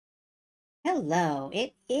Hello,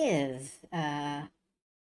 it is 8:25,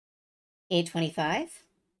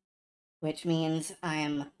 which means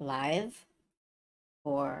I'm live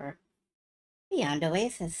for Beyond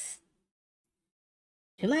Oasis.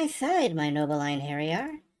 To my side, my Nobeline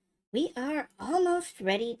Harrier, we are almost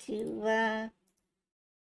ready to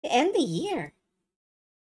end the year.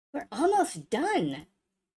 We're almost done.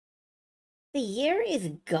 The year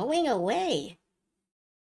is going away,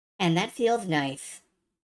 and that feels nice.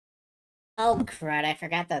 Oh crud, I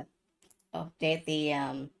forgot to update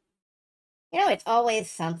it's always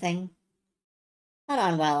something. Hold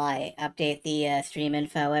on while I update the stream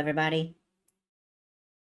info, everybody.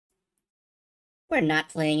 We're not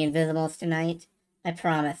playing Invisibles tonight. I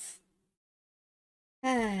promise.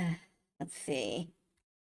 Let's see.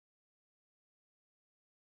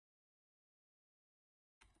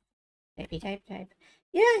 Typey type type.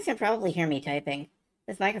 You guys can probably hear me typing.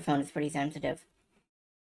 This microphone is pretty sensitive.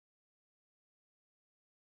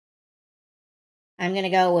 I'm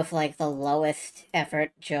gonna go with like the lowest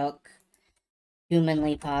effort joke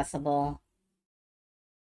humanly possible.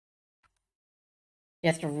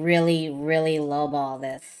 Just really, really lowball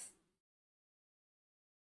this.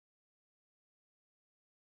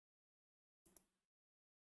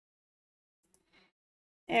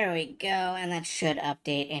 There we go, and that should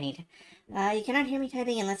update any. You cannot hear me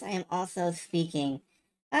typing unless I am also speaking.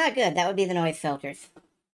 Good. That would be the noise filters.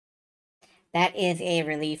 That is a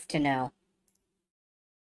relief to know.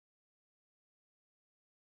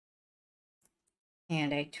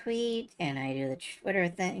 And I tweet, and I do the Twitter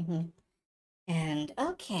thing. And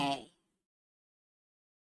okay.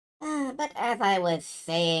 But as I was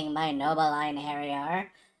saying, my Nobeline Harrier,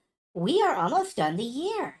 we are almost done the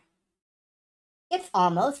year. It's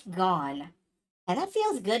almost gone. And that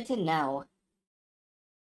feels good to know.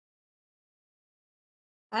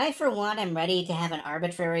 I, for one, am ready to have an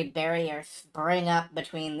arbitrary barrier spring up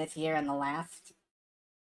between this year and the last.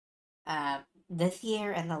 This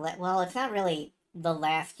year and well, it's not really the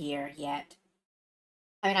last year yet.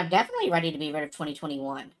 I mean, I'm definitely ready to be rid of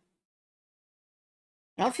 2021.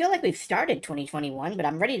 I don't feel like we've started 2021, but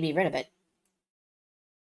I'm ready to be rid of it.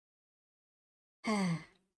 And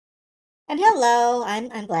hello,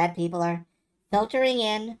 I'm glad people are filtering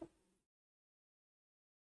in.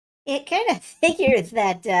 It kind of figures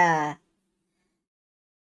that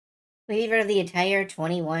we get rid of the entire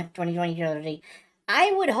 2020 trilogy.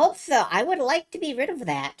 I would hope so. I would like to be rid of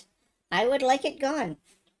that. I would like it gone.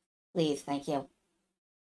 Please, thank you.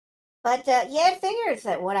 But yeah, it figures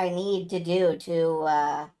that what I need to do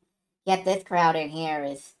to get this crowd in here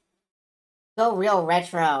is go real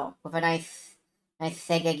retro with a nice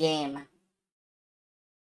Sega game.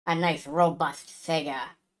 A nice robust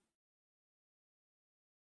Sega.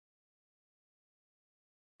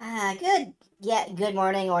 Good. Yeah, good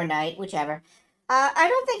morning or night, whichever. I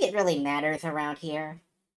don't think it really matters around here.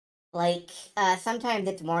 Like, sometimes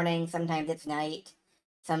it's morning, sometimes it's night,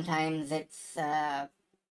 sometimes it's,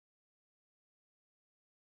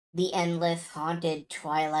 the endless haunted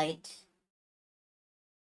twilight.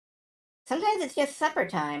 Sometimes it's just supper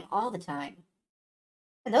time, all the time.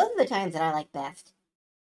 And those are the times that I like best.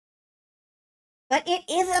 But it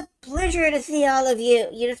is a pleasure to see all of you.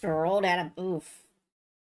 You just rolled out of booth.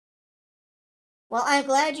 Well, I'm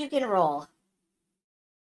glad you can roll.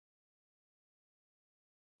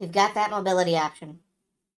 You've got that mobility option.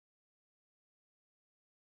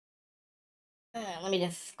 Let me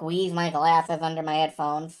just squeeze my glasses under my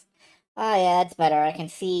headphones. Oh yeah, it's better. I can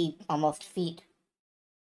see almost feet.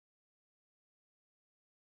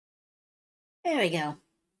 There we go.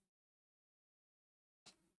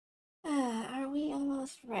 Are we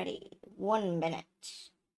almost ready? 1 minute.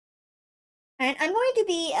 Alright, I'm going to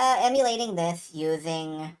be emulating this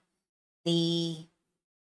using the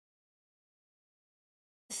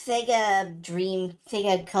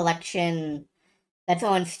Sega collection that's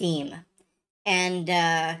on Steam. And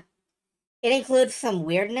it includes some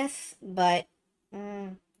weirdness, but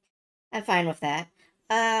I'm fine with that.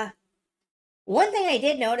 One thing I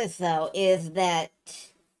did notice, though, is that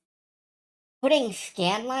putting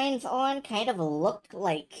scan lines on kind of looked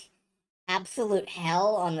like absolute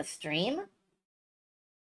hell on the stream.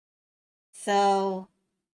 So,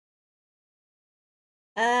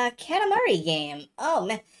 Katamari game. Oh,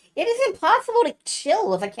 man. It is impossible to chill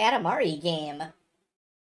with a Katamari game.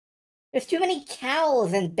 There's too many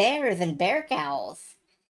cows and bear cows.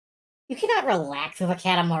 You cannot relax with a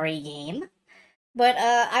Katamari game. But,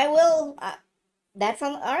 I will, that's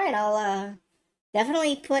on, alright, I'll,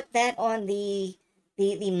 definitely put that on the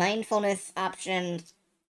mindfulness options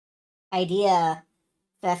idea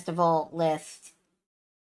festival list.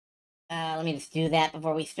 Let me just do that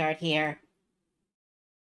before we start here.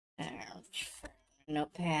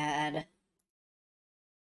 Notepad.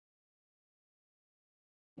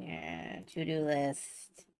 Yeah, to-do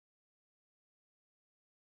list.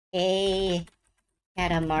 A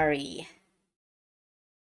Katamari.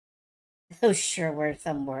 Those sure were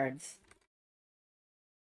some words.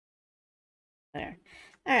 There.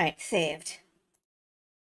 Alright, saved.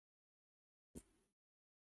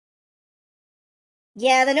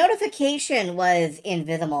 Yeah, the notification was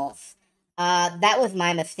Invisimals. That was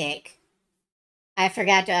my mistake. I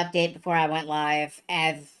forgot to update before I went live,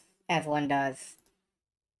 as one does.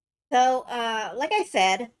 So, like I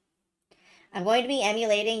said, I'm going to be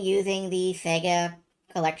emulating using the Sega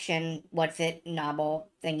collection, novel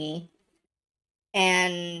thingy.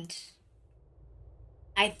 And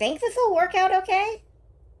I think this will work out okay.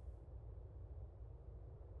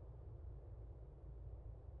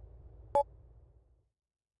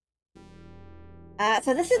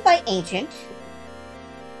 So this is by Ancient.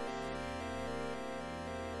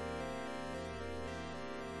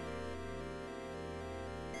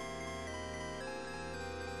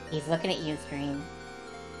 He's looking at you, stream.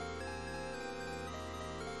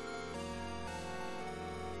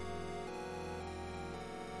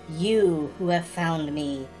 You who have found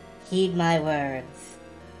me, heed my words.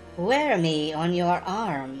 Wear me on your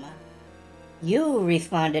arm. You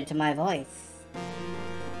responded to my voice.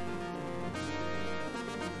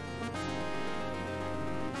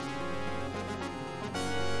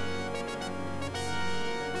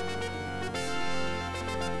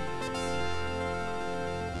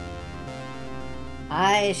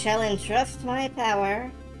 I shall entrust my power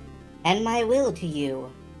and my will to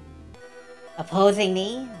you. Opposing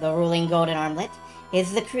me, the ruling golden armlet,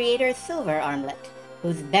 is the creator's silver armlet,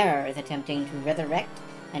 whose bearer is attempting to resurrect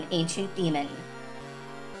an ancient demon.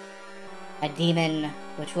 A demon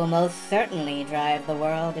which will most certainly drive the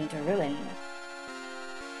world into ruin.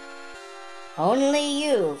 Only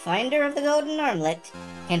you, finder of the golden armlet,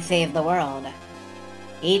 can save the world.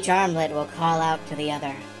 Each armlet will call out to the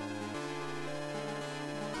other.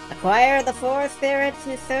 Acquire the 4 spirits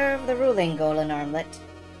who serve the ruling golden armlet,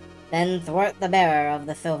 then thwart the bearer of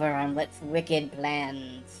the silver armlet's wicked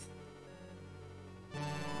plans.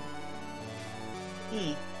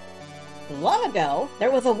 Long ago,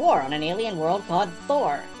 there was a war on an alien world called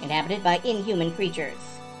Thor, inhabited by inhuman creatures.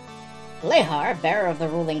 Lehar, bearer of the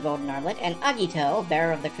ruling golden armlet, and Agito,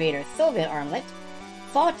 bearer of the creator's silver armlet,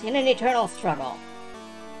 fought in an eternal struggle.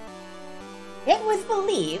 It was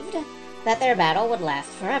believed that their battle would last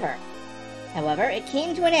forever. However, it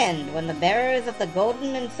came to an end when the bearers of the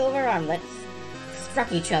golden and silver armlets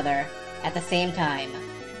struck each other at the same time.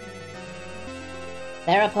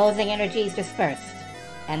 Their opposing energies dispersed,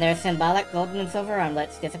 and their symbolic golden and silver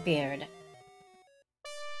armlets disappeared.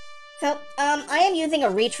 So, I am using a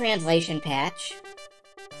retranslation patch.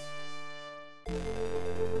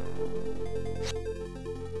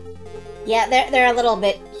 Yeah, they're a little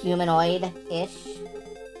bit humanoid-ish.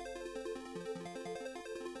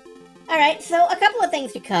 Alright, so a couple of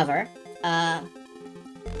things to cover.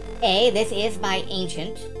 This is by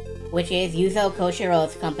Ancient, which is Yuzo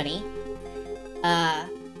Koshiro's company.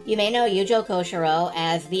 You may know Yuzo Koshiro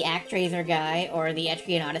as the ActRaiser guy, or the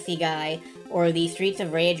Etrian Odyssey guy, or the Streets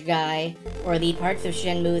of Rage guy, or the Parts of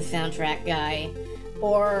Shenmue's soundtrack guy,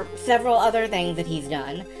 or several other things that he's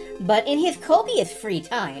done. But in his copious free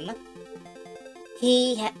time,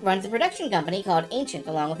 he runs a production company called Ancient,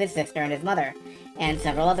 along with his sister and his mother, and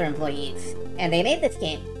several other employees. And they made this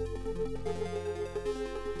game.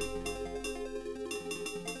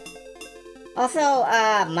 Also,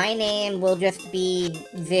 my name will just be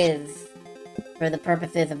Viz for the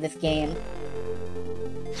purposes of this game.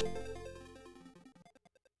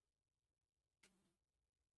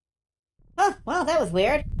 Oh, wow, that was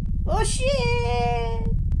weird. Oh, shit!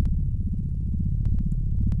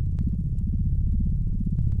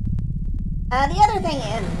 The other thing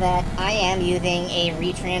is that I am using a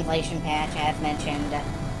retranslation patch, as mentioned,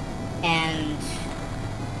 and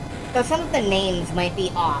so some of the names might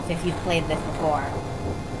be off if you've played this before.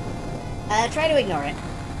 Try to ignore it.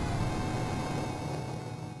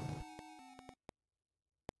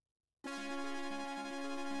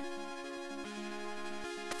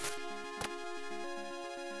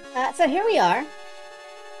 So here we are.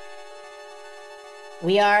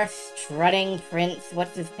 We are strutting Prince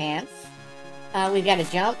What's-His-Pants. We've got a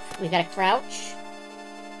jump, we've got a crouch,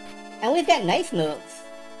 and we've got knife moves.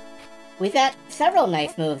 We've got several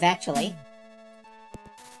knife moves, actually.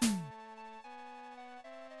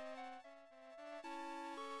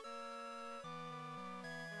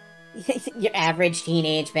 Your average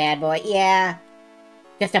teenage bad boy, yeah.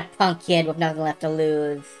 Just a punk kid with nothing left to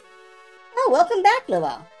lose. Oh, welcome back,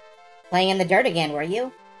 Luo. Playing in the dirt again, were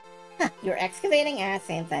you? Huh, you're excavating? Ah,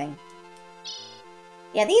 same thing.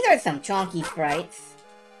 Yeah, these are some chonky sprites.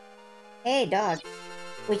 Hey, dog.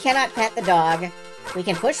 We cannot pet the dog. We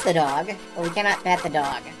can push the dog, but we cannot pet the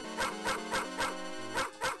dog.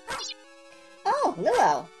 Oh,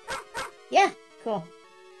 Luo. Yeah, cool.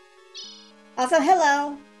 Also,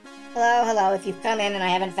 hello. Hello, hello. If you've come in and I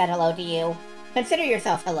haven't said hello to you, consider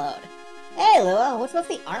yourself helloed. Hey, Luo, what's with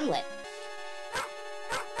the armlet?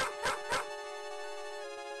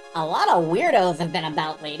 A lot of weirdos have been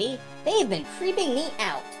about, lady. They've been creeping me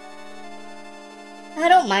out. I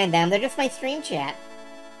don't mind them, they're just my stream chat.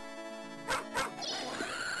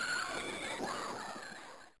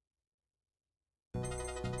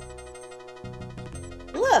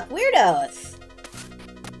 Look, weirdos!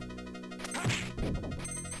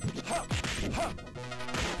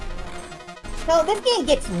 So this game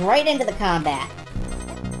gets right into the combat.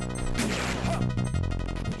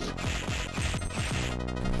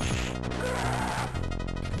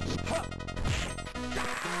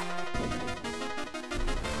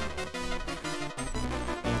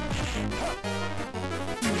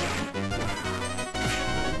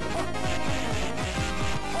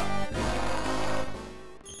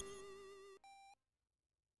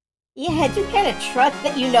 Yeah, just kind of trust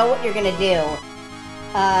that you know what you're gonna do.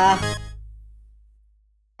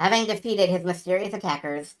 Having defeated his mysterious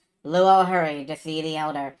attackers, Luo hurried to see the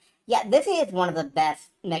Elder. Yeah, this is one of the best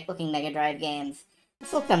looking Mega Drive games.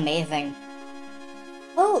 This looks amazing.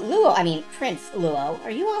 Oh, Luo, I mean, Prince Luo, are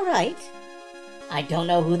you alright? I don't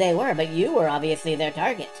know who they were, but you were obviously their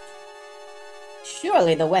target.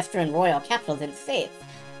 Surely the Western Royal Capital isn't safe.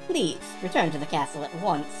 Please, return to the castle at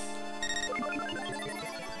once.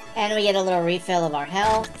 And we get a little refill of our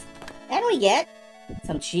health. And we get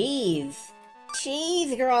some cheese.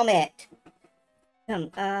 Cheese grommet.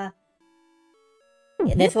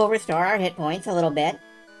 This will restore our hit points a little bit.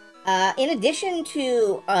 In addition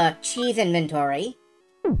to cheese inventory,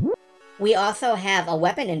 we also have a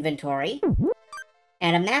weapon inventory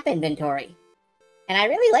and a map inventory. And I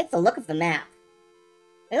really like the look of the map.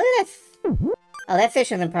 Really, oh, that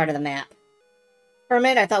fish isn't part of the map. For a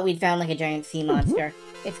minute, I thought we'd found like a giant sea monster.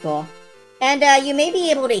 It's cool. And you may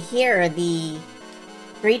be able to hear the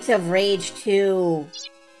Streets of Rage 2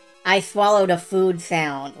 I swallowed a food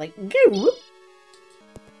sound. Like, goo!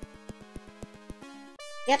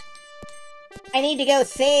 Yep. I need to go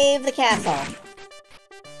save the castle.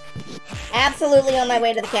 Absolutely on my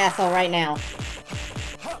way to the castle right now.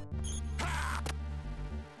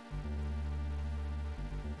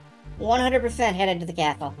 "100% headed to the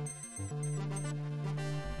castle.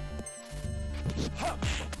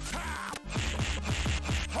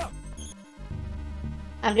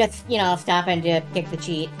 I'm just, you know, stopping to kick the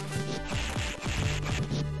cheat.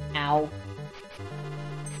 Ow.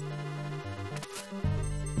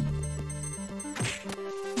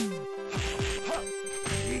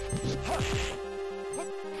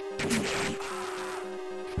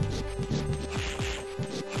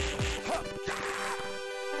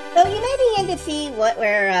 So you may begin to see what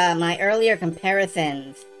were my earlier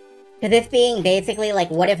comparisons to this being basically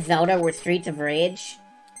like what if Zelda were Streets of Rage.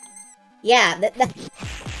 Yeah,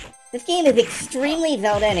 this game is extremely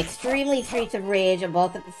Zelda and extremely Streets of Rage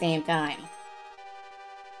both at the same time.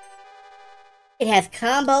 It has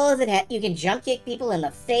combos, you can jump kick people in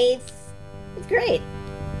the face. It's great.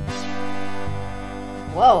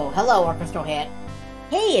 Whoa, hello, orchestral hit.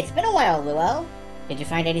 Hey, it's been a while, Luo. Did you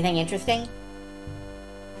find anything interesting?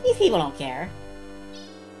 These people don't care.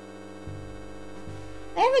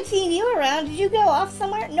 I haven't seen you around. Did you go off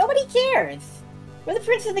somewhere? Nobody cares. We're the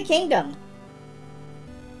Prince of the Kingdom.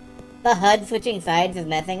 The HUD switching sides is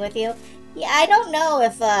messing with you? Yeah, I don't know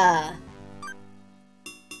if, I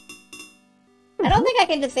don't think I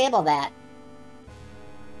can disable that.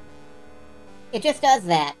 It just does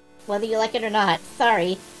that, whether you like it or not.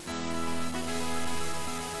 Sorry.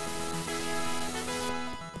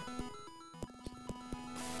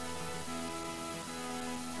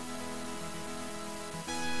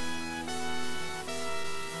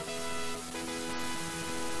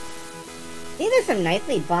 These are some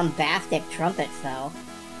nicely bombastic trumpets, though.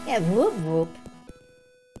 Yeah, whoop whoop.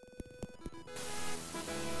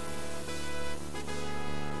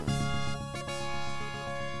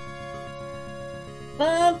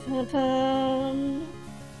 Bum bum bum.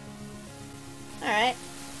 Alright.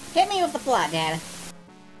 Hit me with the plot, Dad.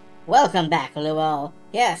 Welcome back, Luo.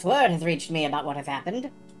 Yes, word has reached me about what has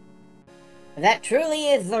happened. If that truly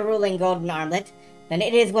is the ruling golden armlet, then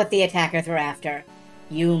it is what the attackers were after.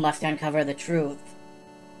 You must uncover the truth.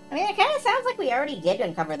 I mean, it kind of sounds like we already did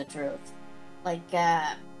uncover the truth. Like,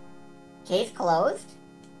 case closed?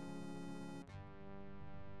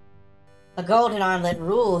 A golden armlet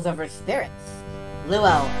rules over spirits.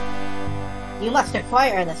 Luo, you must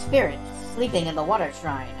acquire the spirit sleeping in the water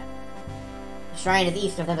shrine. The shrine is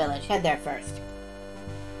east of the village. Head there first.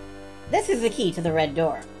 This is the key to the red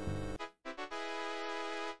door.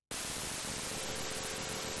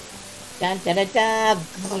 Dun da da da.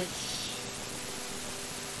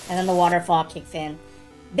 And then the waterfall kicks in.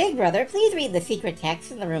 Big brother, please read the secret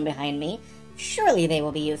text in the room behind me. Surely they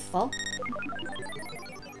will be useful.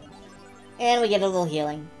 And we get a little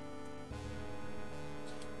healing.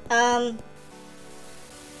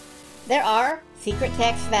 There are secret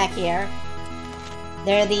texts back here.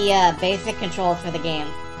 They're the basic controls for the game.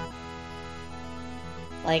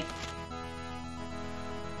 Like,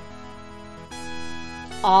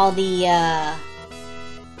 all the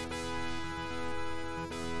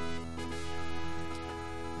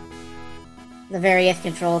various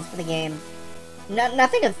controls for the game.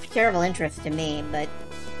 Nothing of terrible interest to me, but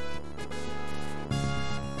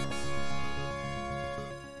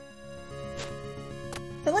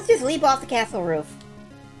so let's just leap off the castle roof.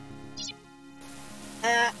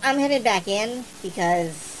 I'm headed back in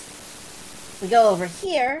because we go over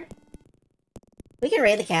here. We can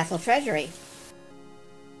raid the castle treasury.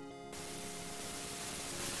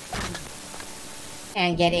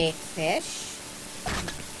 And get a fish.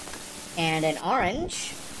 And an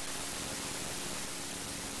orange.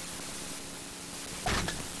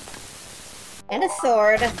 And a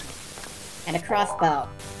sword. And a crossbow.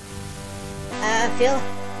 Phil,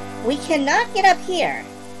 we cannot get up here.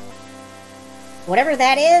 Whatever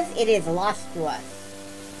that is, it is lost to us.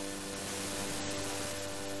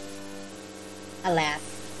 Alas.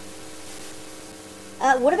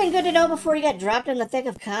 Would have been good to know before you got dropped in the thick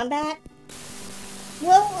of combat.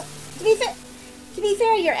 Well, to be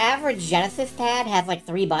fair, your average Genesis pad has like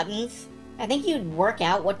 3 buttons. I think you'd work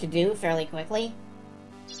out what to do fairly quickly.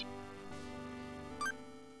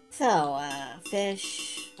 So,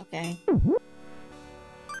 fish. Okay.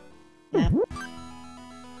 Map.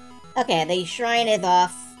 Okay, the shrine is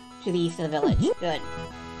off to the east of the village. Good.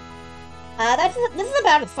 This is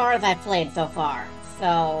about as far as I've played so far.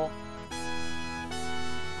 So,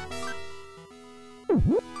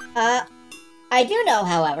 I do know,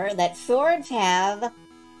 however, that swords have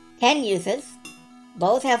 10 uses.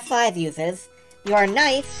 Bows have 5 uses. Your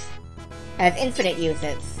knife has infinite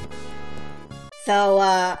uses. So,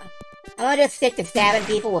 I'm gonna just stick to stabbing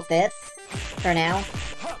people with this for now.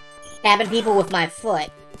 Stabbing people with my foot.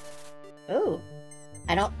 Ooh.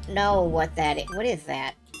 I don't know what that is. What is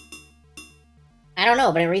that? I don't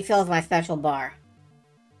know, but it refills my special bar.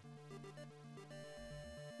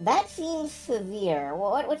 That seems severe.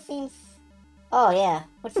 What seems... Oh, yeah.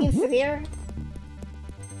 What seems severe?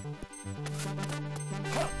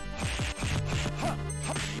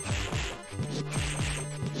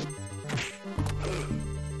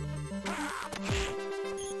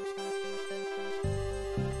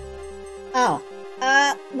 Oh.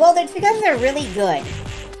 Well, it's because they're really good.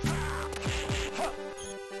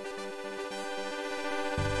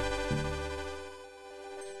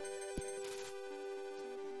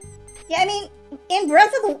 Yeah, I mean, in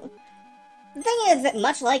Breath of the... The thing is that,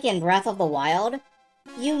 much like in Breath of the Wild,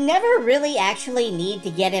 you never really actually need to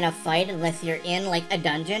get in a fight unless you're in, like, a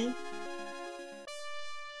dungeon.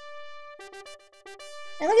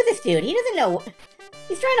 And look at this dude, he doesn't know...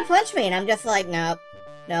 He's trying to punch me, and I'm just like, nope.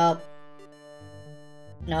 Nope.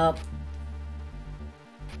 Nope.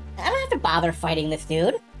 I don't have to bother fighting this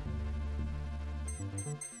dude.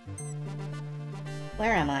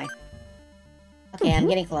 Where am I? Okay, I'm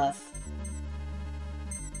getting close.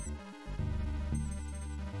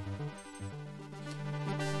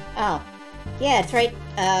 Oh. Yeah, it's right,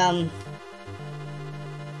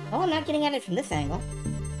 Oh, I'm not getting at it from this angle.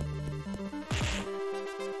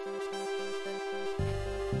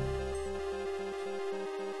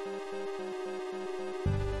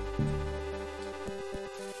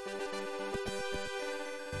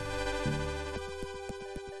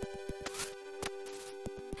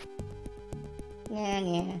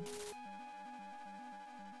 Yeah.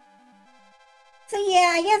 So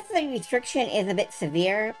yeah, I guess the restriction is a bit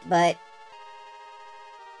severe, but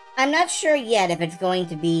I'm not sure yet if it's going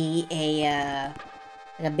to be a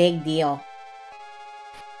big deal.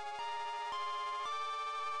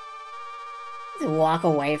 Just walk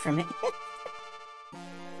away from it.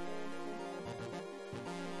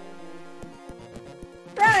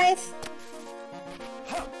 Surprise!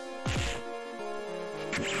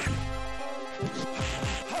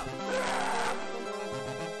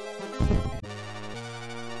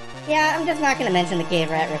 Yeah, I'm just not gonna mention the cave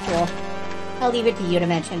rat ritual. I'll leave it to you to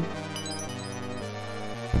mention.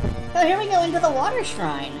 So here we go into the water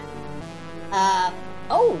shrine.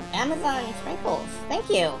 Oh, Amazon sprinkles. Thank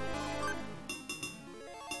you.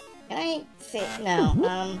 Can I say,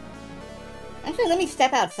 no, actually, let me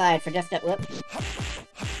step outside for just a, whoop.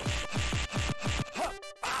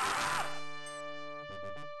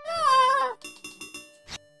 Ah!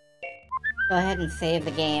 Go ahead and save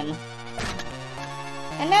the game.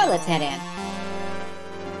 And now let's head in.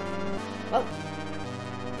 Whoa.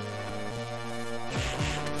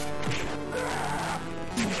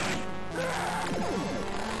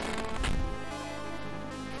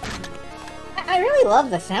 I really love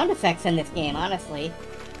the sound effects in this game, honestly.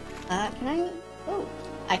 Can I... Oh,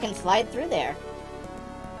 I can slide through there.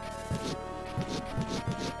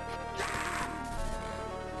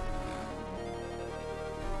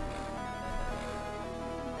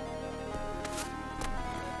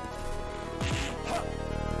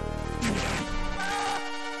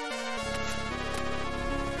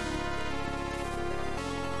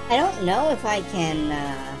 I don't know if I can,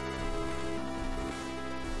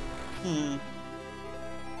 Can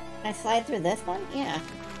I slide through this one? Yeah.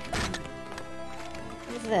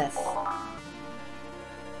 What is this?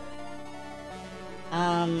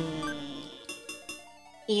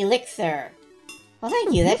 Elixir. Well,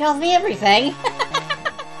 thank you. That tells me everything.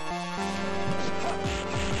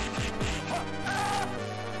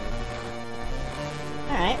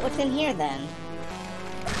 Alright, what's in here then?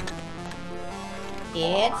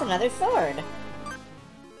 It's another sword.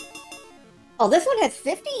 Oh, this one has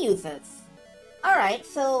 50 uses. Alright,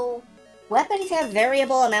 so weapons have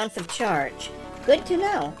variable amounts of charge. Good to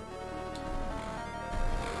know.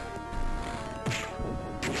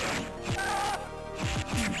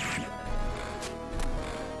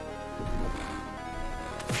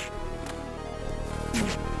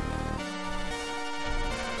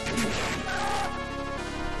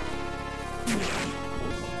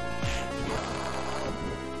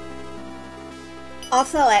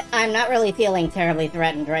 Also, I'm not really feeling terribly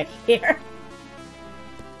threatened right here.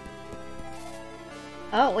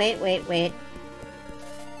 Oh, wait.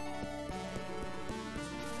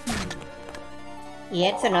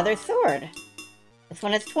 Yeah, it's another sword. This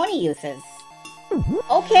one has 20 uses.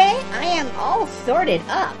 Okay, I am all sorted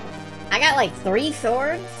up. I got like 3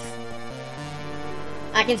 swords.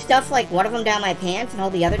 I can stuff like one of them down my pants and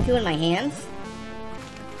hold the other 2 in my hands.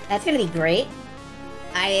 That's gonna be great.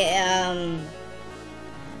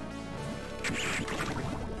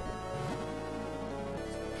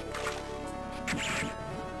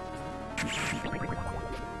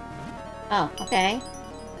 Oh, okay.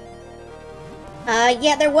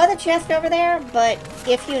 Yeah, there was a chest over there, but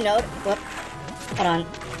if you note... Whoop. Hold on.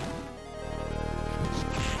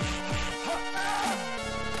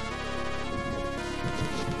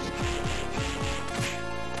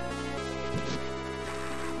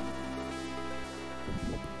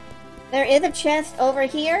 There is a chest over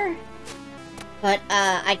here, but,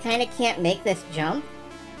 I kinda can't make this jump.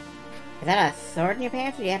 Is that a sword in your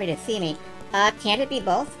pants? Are you happy to see me? Can't it be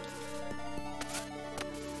both?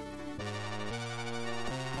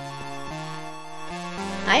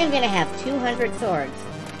 I am gonna have 200 swords.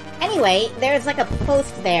 Anyway, there's like a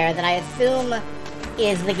post there that I assume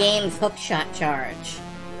is the game's hookshot charge.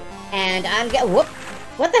 And I'm whoop!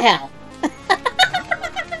 What the hell?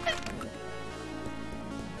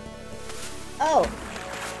 Oh.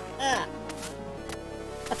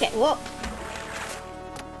 Okay, whoop.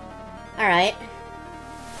 Alright.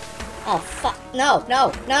 Oh, fuck. No.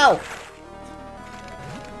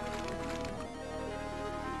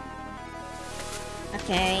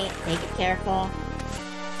 Okay, take it careful.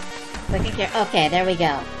 Quick and careful. Okay, there we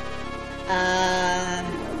go.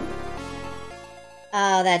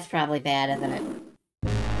 Oh, that's probably bad, isn't it?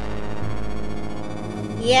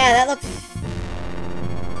 Yeah, that looks...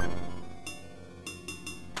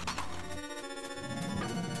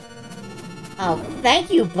 Oh,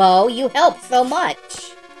 thank you, Bo. You helped so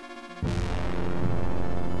much.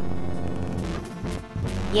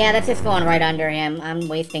 Yeah, that's just going right under him. I'm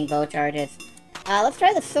wasting bow charges. Let's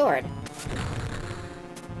try the sword.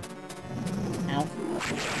 Ow.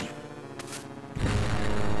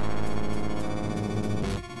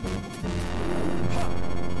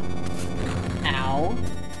 Ow.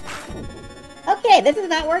 Okay, this is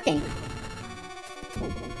not working.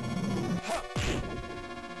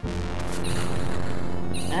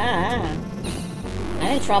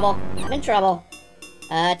 I'm in trouble.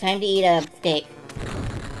 Time to eat a steak.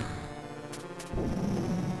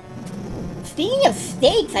 Speaking of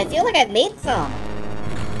steaks, I feel like I've made some.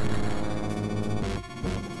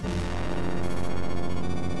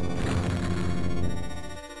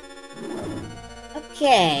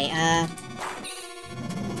 Okay,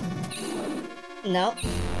 no.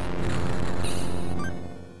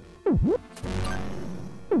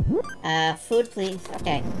 Food, please.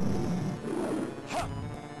 Okay.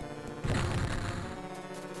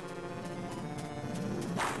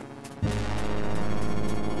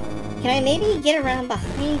 Can I maybe get around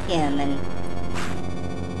behind him and...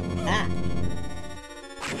 Ah.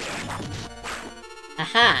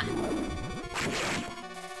 Aha!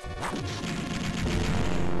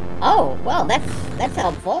 Oh, well, that's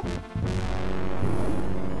helpful.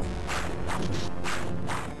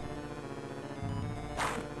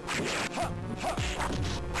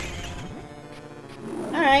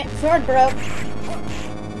 Alright, sword broke.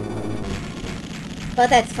 But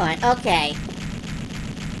that's fine. Okay.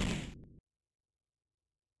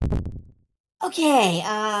 Okay,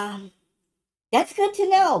 that's good to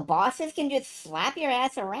know. Bosses can just slap your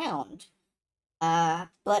ass around.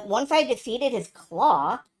 But once I defeated his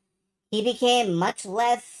claw, he became much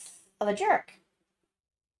less of a jerk.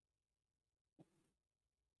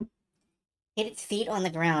 Hit its feet on the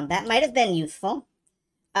ground. That might have been useful.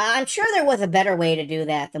 I'm sure there was a better way to do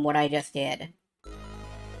that than what I just did.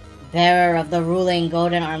 Bearer of the ruling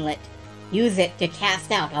golden armlet, use it to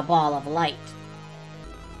cast out a ball of light.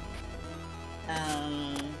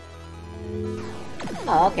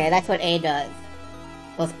 Oh, okay, that's what A does.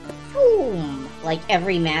 Goes boom, like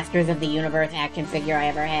every Masters of the Universe action figure I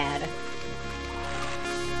ever had.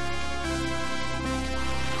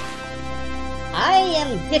 I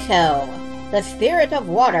am Ditto, the spirit of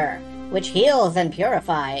water, which heals and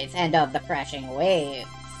purifies, and of the crashing waves.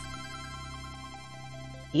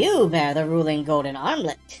 You bear the ruling golden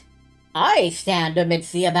armlet. I stand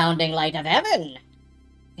amidst the abounding light of heaven.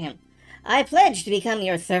 I pledge to become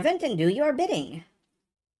your servant and do your bidding.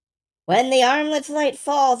 When the armlet's light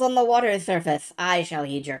falls on the water's surface, I shall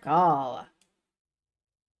heed your call.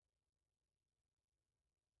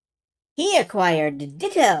 He acquired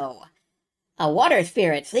Ditto, a water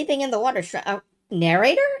spirit sleeping in the water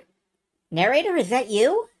narrator? Narrator, is that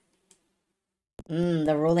you?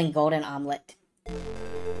 The ruling golden omelet.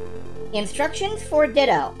 Instructions for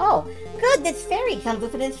Ditto. Oh, good, this fairy comes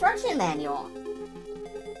with an instruction manual.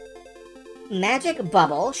 Magic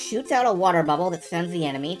Bubble shoots out a water bubble that stuns the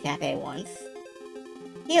enemy. Tap A once.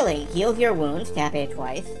 Healing heals your wounds. Tap A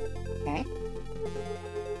twice. Okay.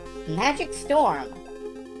 Magic Storm.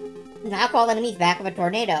 Knock all enemies back of a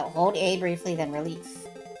tornado. Hold A briefly, then release.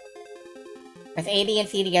 Press A, B, and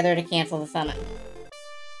C together to cancel the summon.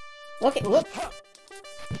 Look at... Whoop!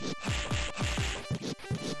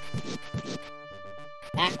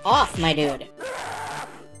 Back off, my dude.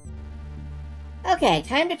 Okay,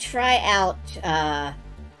 time to try out,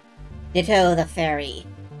 Ditto the Fairy.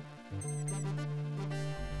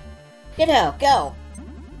 Ditto, go!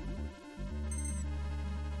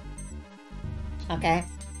 Okay.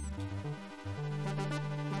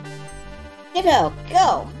 Ditto,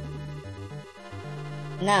 go!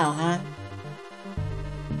 No, huh?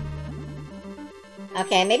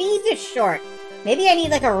 Okay, maybe he's just short. Maybe I need,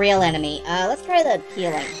 like, a real enemy. Let's try the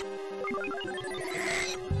healing.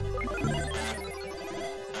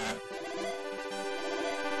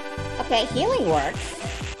 Okay, healing works.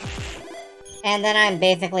 And then I'm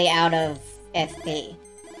basically out of SP.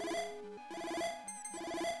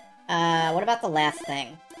 What about the last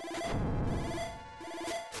thing?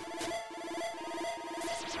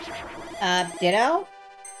 Ditto?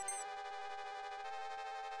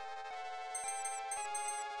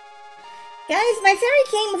 Guys, my fairy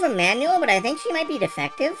came with a manual, but I think she might be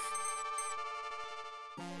defective.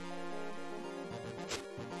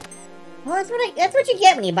 Well, that's what you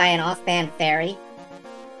get when you buy an off-band fairy.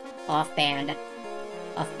 Off-band.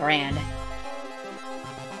 Off-brand.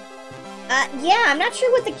 Yeah, I'm not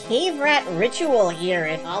sure what the cave rat ritual here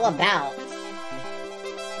is all about.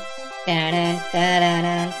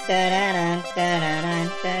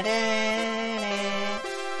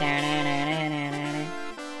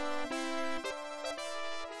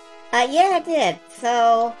 Yeah, I did.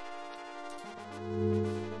 So...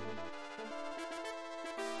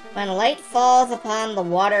 when light falls upon the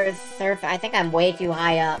water's surface... I think I'm way too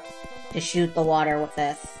high up to shoot the water with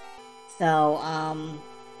this. So,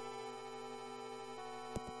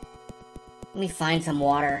 let me find some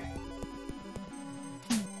water.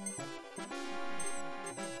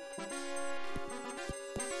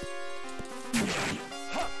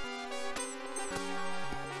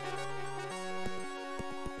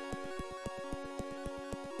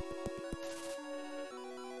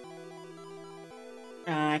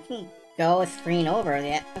 I can go a screen over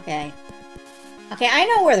yet. Okay. Okay, I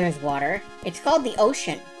know where there's water. It's called the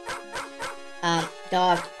ocean.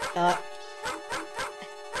 Dog.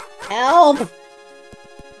 Help!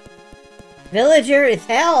 Villagers,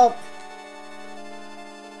 help!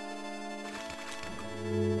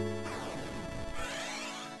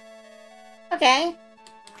 Okay.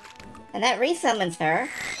 And that resummons her.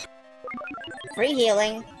 Free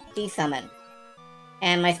healing, desummon.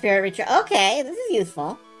 And my spirit reach. Okay, this is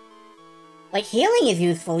useful. Like, healing is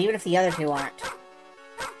useful, even if the other two aren't.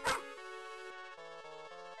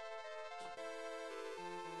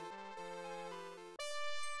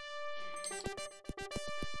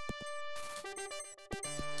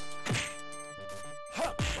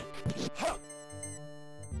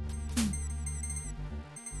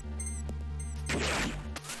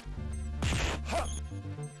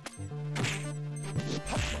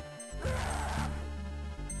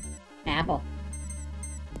 Apple.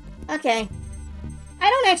 Okay. I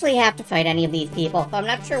don't actually have to fight any of these people, so I'm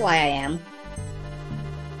not sure why I am.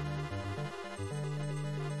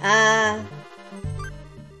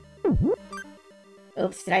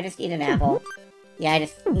 Oops, did I just eat an apple? Yeah,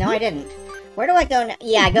 no, I didn't. Where do I go now?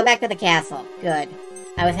 Yeah, I go back to the castle. Good.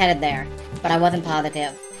 I was headed there, but I wasn't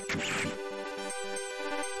positive.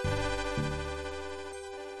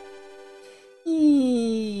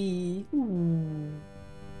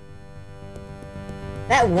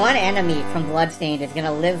 That one enemy from Bloodstained is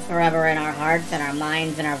gonna live forever in our hearts and our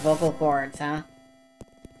minds and our vocal cords, huh?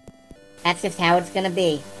 That's just how it's gonna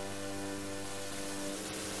be.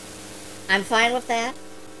 I'm fine with that.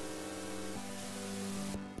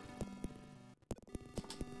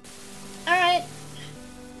 Alright.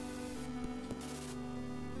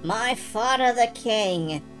 My father the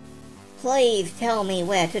king, please tell me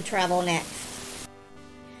where to travel next.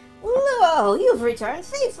 Whoa, you've returned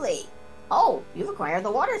safely. Oh, you've acquired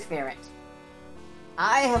the water spirit.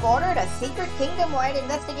 I have ordered a secret kingdom-wide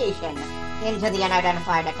investigation into the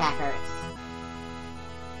unidentified attackers.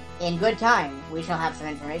 In good time, we shall have some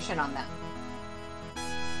information on them.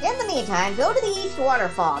 In the meantime, go to the East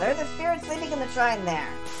Waterfall. There's a spirit sleeping in the shrine there.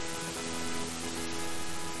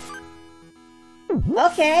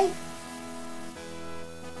 Okay.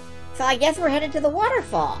 So I guess we're headed to the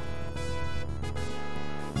waterfall.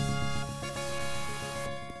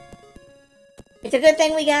 It's a good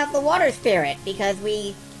thing we got the water spirit, because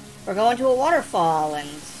we're going to a waterfall, and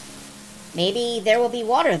maybe there will be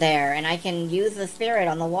water there, and I can use the spirit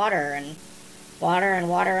on the water, and water, and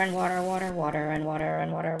water, and water, water, water, and water,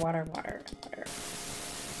 and water, water, water, water.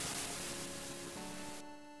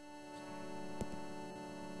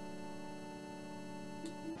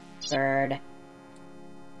 Bird.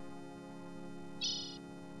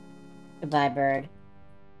 Goodbye, bird.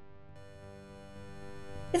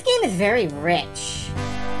 This game is very rich.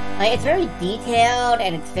 Like, it's very detailed,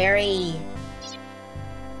 and it's very...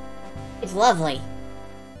 It's lovely.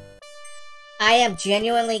 I am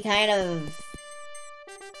genuinely kind of...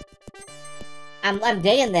 I'm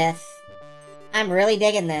digging this. I'm really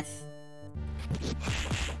digging this.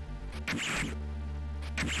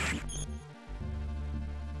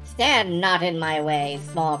 Stand not in my way,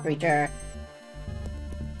 small creature.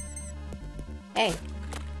 Hey.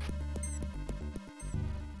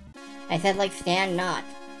 I said, like, stand not.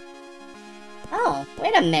 Oh,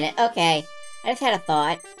 wait a minute. Okay. I just had a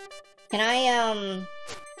thought. Can I,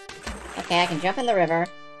 Okay, I can jump in the river.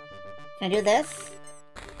 Can I do this?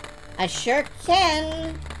 I sure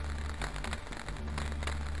can!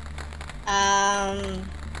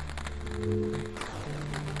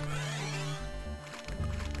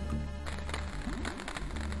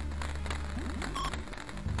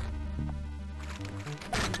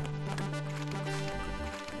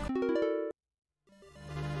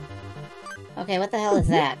 Okay, what the hell is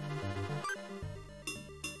that?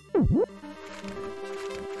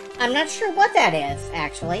 I'm not sure what that is,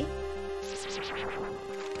 actually.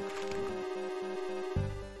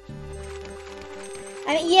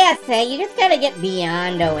 I mean, yeah, Faye, you just gotta get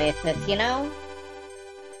beyond Oasis, you know?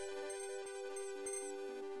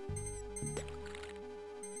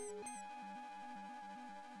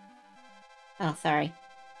 Oh, sorry.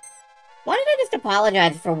 Why did I just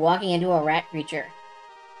apologize for walking into a rat creature?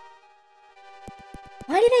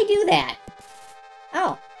 Why did I do that?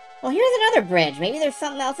 Oh. Well, here's another bridge. Maybe there's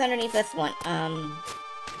something else underneath this one.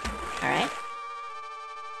 Alright.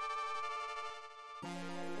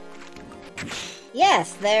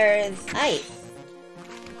 Yes, there's ice.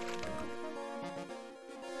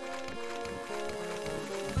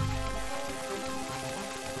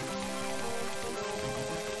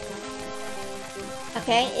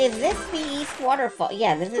 Okay, is this the East Waterfall?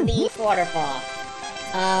 Yeah, this is the East Waterfall.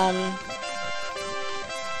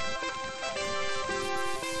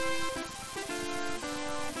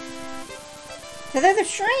 So there's a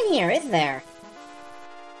shrine here, is there?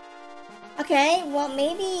 Okay, well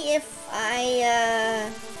maybe if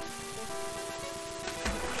I,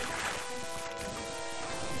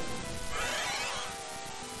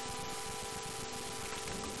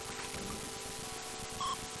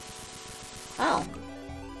 Oh.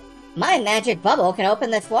 My magic bubble can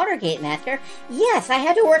open this water gate, Master. Yes, I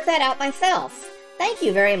had to work that out myself. Thank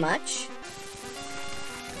you very much.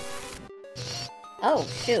 Oh,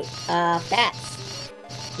 shoot. Bats.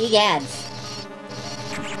 Egads.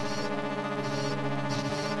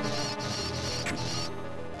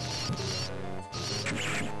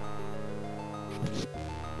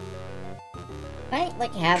 Can I,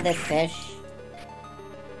 like, have this fish?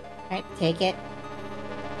 Can I take it?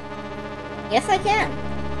 Yes, I can.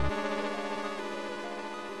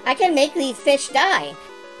 I can make these fish die.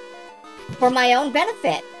 For my own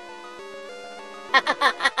benefit.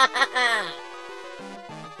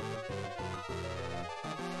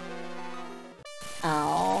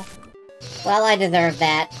 Oh. Well, I deserve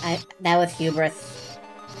that. That was hubris.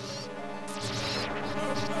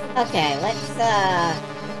 Okay, let's,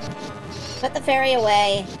 put the fairy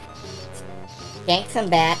away. Gank some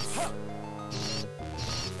bats.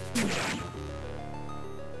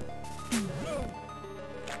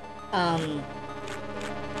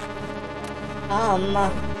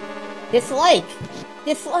 Dislike!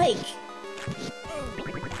 Dislike!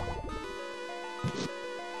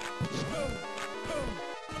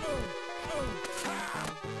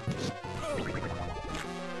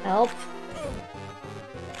 Help.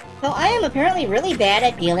 So I am apparently really bad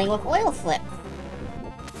at dealing with oil slips.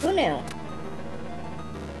 Who knew?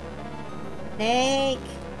 Snake.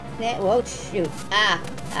 Snake. Whoa, shoot. Ah.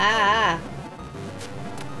 Ah.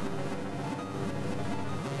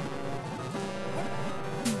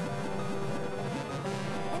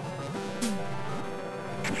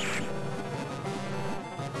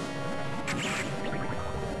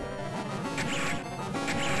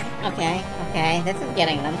 Okay, okay, this is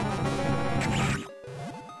getting them.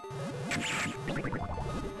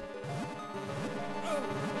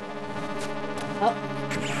 Oh,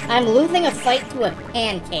 I'm losing a fight to a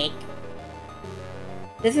pancake.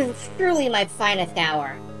 This is truly my finest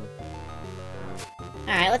hour.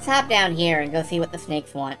 Alright, let's hop down here and go see what the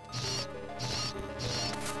snakes want.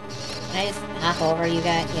 Can I just hop over you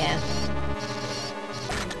guys? Yeah.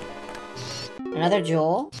 Another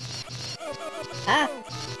jewel. Ah!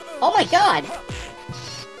 Oh my god!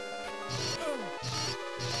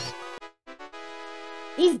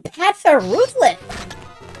 These bats are ruthless!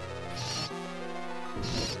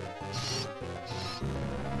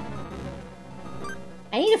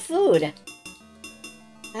 I need a food.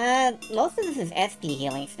 Most of this is SP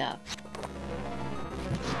healing stuff.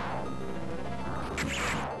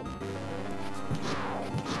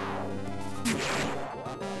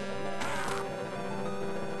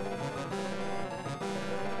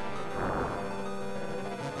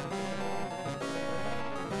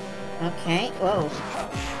 Okay, whoa.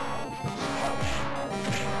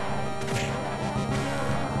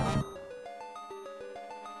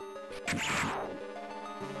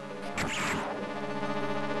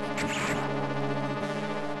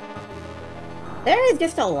 There is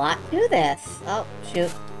just a lot to this. Oh,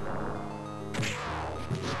 shoot.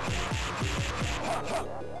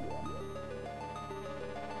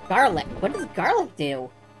 Garlic. What does garlic do?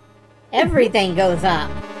 Everything goes up.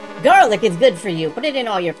 Garlic is good for you. Put it in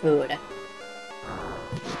all your food.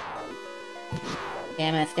 Okay,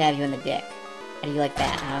 I'm gonna stab you in the dick. How do you like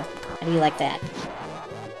that, huh? How do you like that?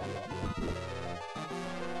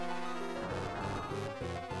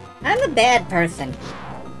 I'm a bad person.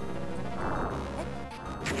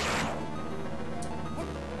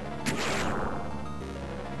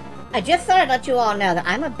 I just thought I'd let you all know that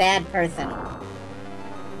I'm a bad person.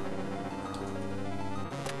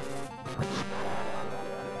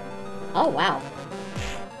 Oh, wow.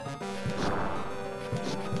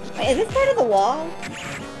 Wait, is this part of the wall?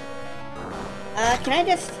 Can I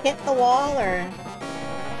just hit the wall, or...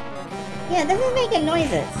 Yeah, this is making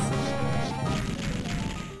noises.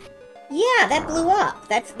 Yeah, that blew up.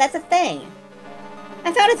 That's a thing.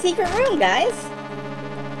 I found a secret room, guys.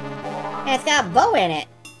 And it's got a bow in it.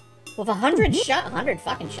 With 100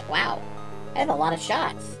 fucking shots. Wow. That's a lot of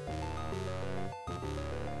shots.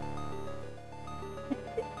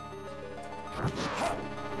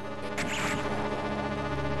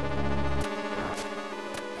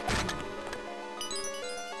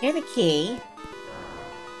 Here's a key.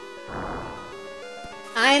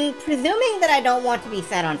 I'm presuming that I don't want to be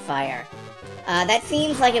set on fire. That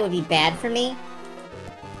seems like it would be bad for me.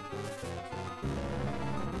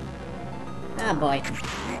 Oh boy.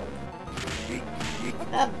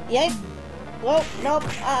 Yay. Whoa, nope,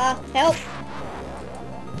 help.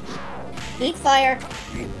 Eat fire.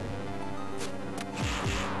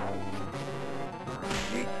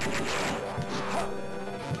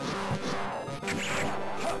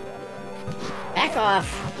 Back off.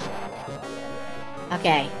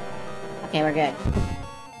 Okay. Okay, we're good.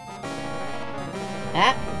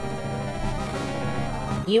 Ah.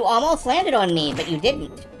 You almost landed on me, but you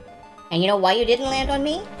didn't. And you know why you didn't land on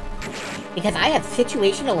me? Because I have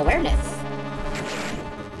situational awareness.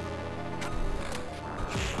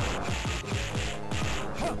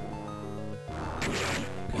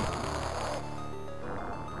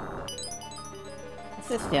 What's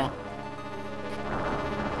this do?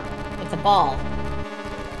 It's a ball.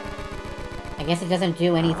 I guess it doesn't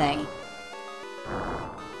do anything.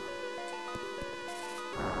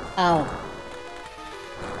 Oh.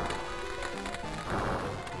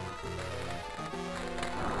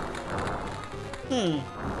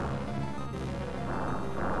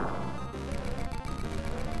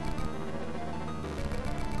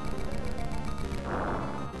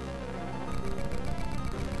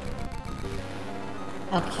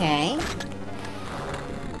 Okay.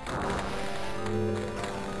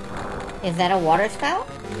 Is that a water spout?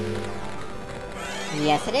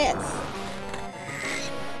 Yes, it is.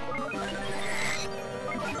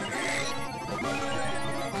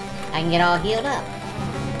 I can get all healed up.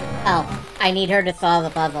 Oh, I need her to solve the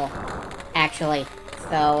puzzle, actually.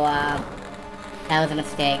 So, that was a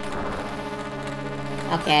mistake.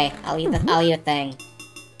 Okay, I'll eat a thing.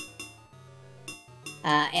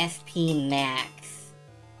 SP max.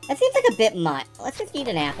 That seems like a bit much. Let's just eat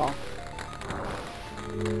an apple.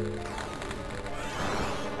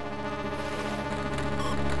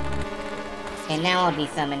 Okay, now I'll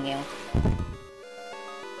de-summon you.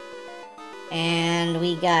 And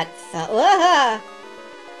we got some... Whoa!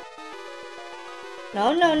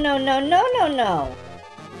 No, no, no, no, no, no, no!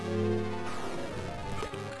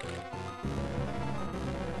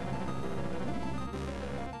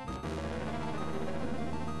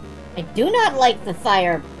 I do not like the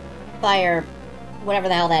fire, whatever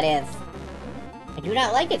the hell that is. I do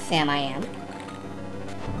not like it, Sam, I am.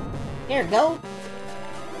 Here, go.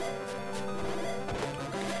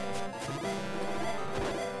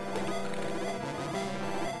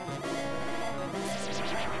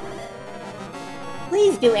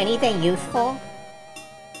 Please do anything useful.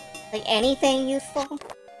 Like, anything useful.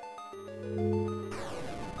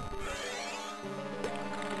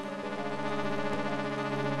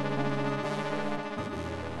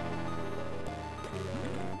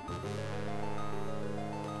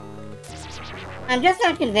 I'm just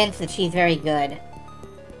not convinced that she's very good.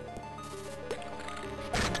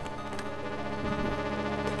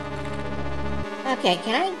 Okay,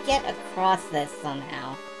 can I get across this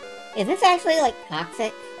somehow? Is this actually, like,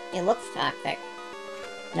 toxic? It looks toxic.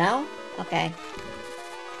 No? Okay.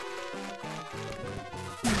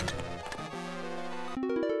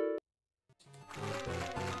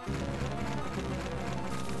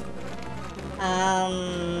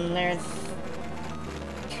 There's...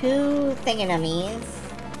 2 thinganamies.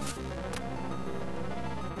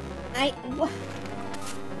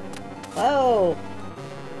 Whoa!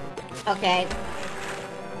 Okay.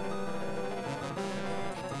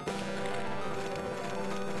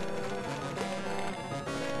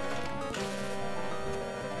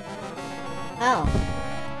 Oh.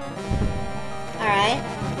 Alright.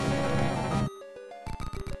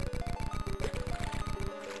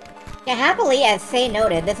 Yeah, happily, as Say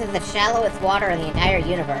noted, this is the shallowest water in the entire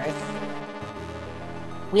universe.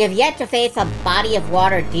 We have yet to face a body of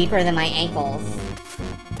water deeper than my ankles.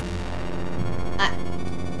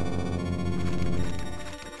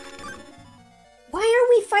 Why are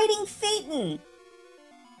we fighting Satan?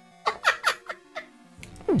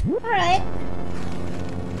 Alright.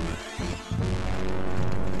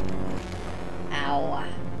 Ow.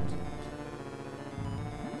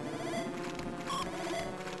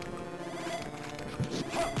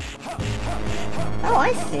 Oh,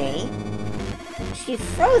 I see. She's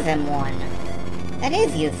frozen one. That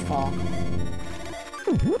is useful.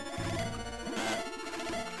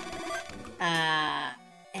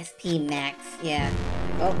 SP max, yeah.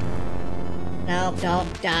 Oh. No,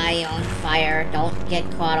 don't die on fire. Don't get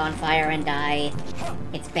caught on fire and die.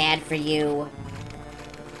 It's bad for you.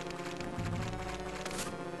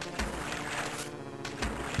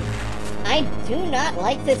 I do not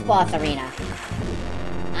like this boss arena.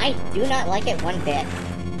 I do not like it one bit.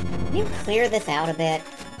 Can you clear this out a bit?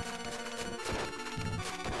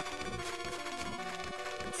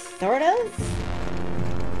 Sort of?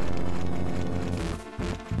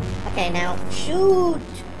 Okay, now, shoot!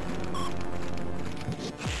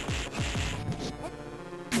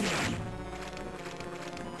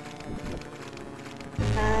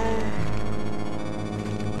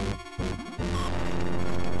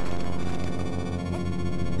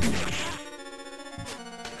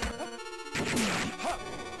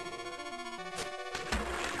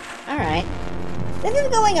 Alright. This is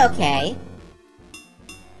going okay.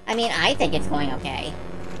 I mean, I think it's going okay.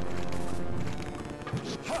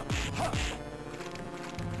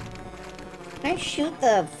 Can I shoot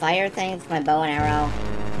the fire things with my bow and arrow?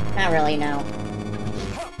 Not really, no.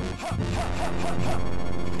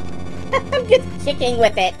 I'm just kicking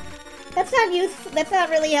with it. That's not useful. That's not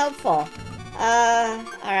really helpful.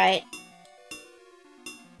 Alright.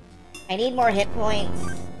 I need more hit points.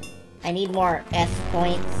 I need more S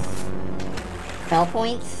points. Spell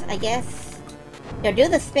points, I guess. Yo, do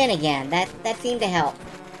the spin again. That seemed to help.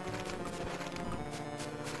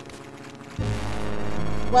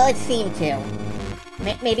 Well, it seemed to.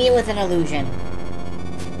 Maybe it was an illusion.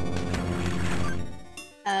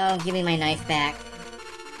 Oh, give me my knife back.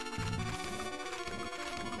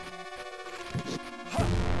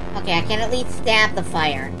 Okay, I can at least stab the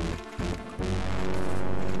fire.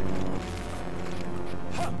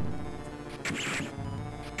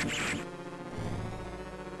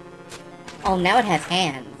 Oh, now it has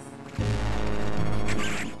hands.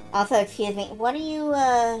 Also, excuse me, what are you,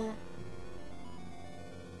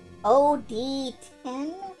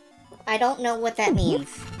 OD10? I don't know what that means.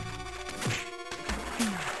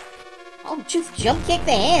 Oh, just jump kick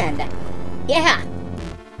the hand! Yeah!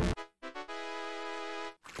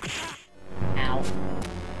 Ow.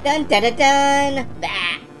 Dun dun dun dun!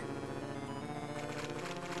 Bah!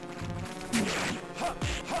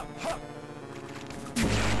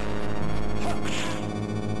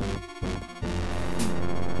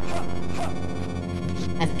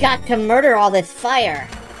 I've got to murder all this fire!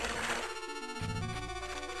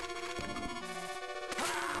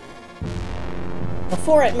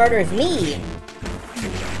 Before it murders me!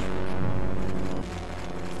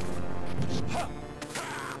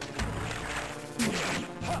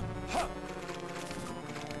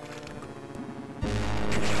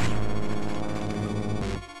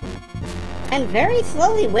 I'm very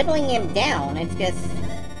slowly whittling him down, it's just...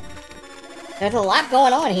 there's a lot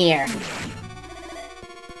going on here.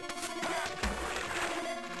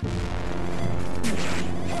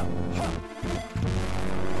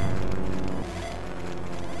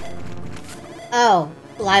 Oh,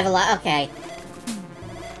 alive, okay.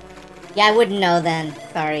 Yeah, I wouldn't know then,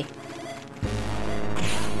 sorry.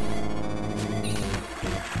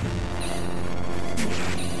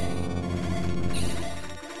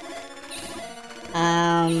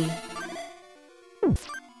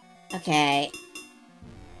 Okay.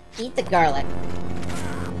 Eat the garlic.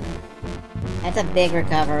 That's a big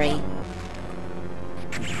recovery.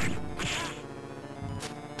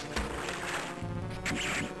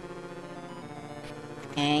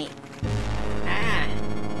 Okay. Ah!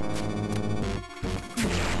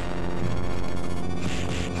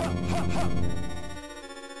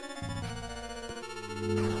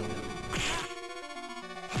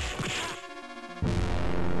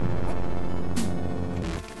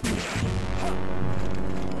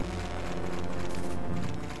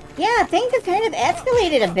 Yeah, things have kind of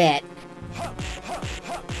escalated a bit.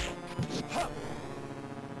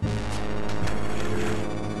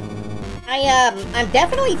 I'm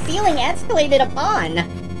definitely feeling escalated upon.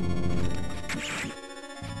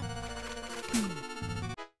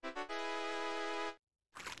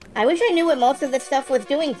 I wish I knew what most of this stuff was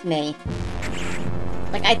doing to me.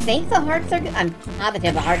 Like, I think the hearts are good. I'm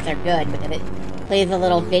positive the hearts are good, because it plays a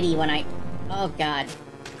little bitty when I... Oh, God.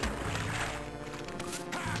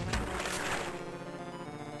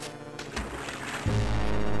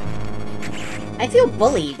 I feel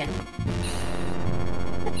bullied.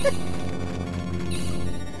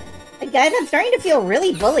 Guys, I'm starting to feel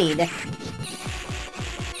really bullied. No,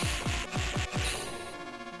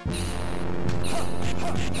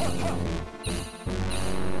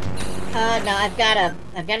 I've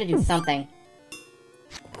gotta do something.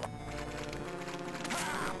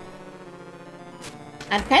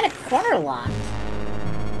 I'm kind of corner locked.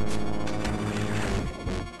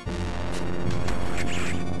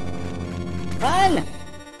 Run!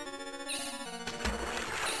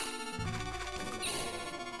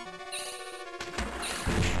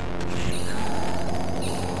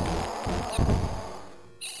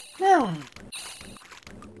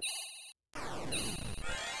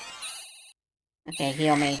 Okay,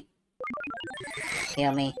 heal me.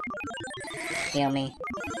 Heal me. Heal me.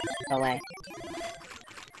 Go away.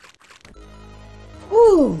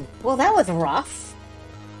 Ooh! Well, that was rough.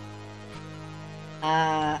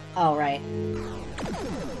 Oh, right.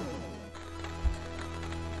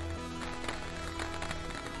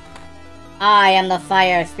 I am the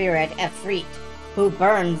fire spirit, Efreet, who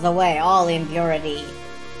burns away all impurity.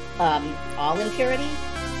 All impurity?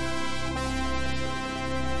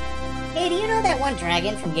 Hey, do you know that one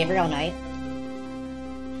dragon from Gabriel Knight?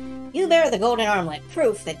 You bear the golden armlet,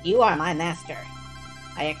 proof that you are my master.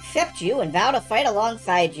 I accept you and vow to fight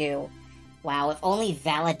alongside you. Wow, if only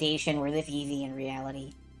validation were this easy in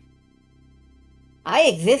reality. I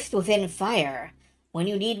exist within fire. When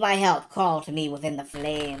you need my help, call to me within the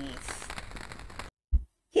flames.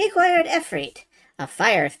 He acquired Efreet, a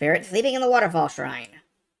fire spirit sleeping in the waterfall shrine.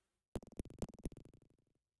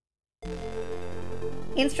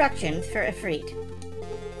 Instructions for Efreet.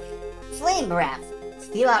 Flame Breath.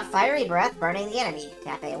 Spew out fiery breath, burning the enemy.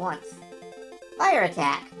 Tap A once. Fire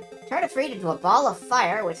Attack. Turn Efreet into a ball of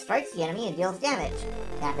fire which strikes the enemy and deals damage.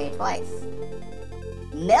 Tap A twice.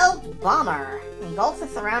 Melt Bomber. Engulfs the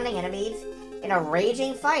surrounding enemies in a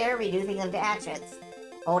raging fire, reducing them to ashes.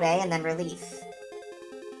 Hold A and then release.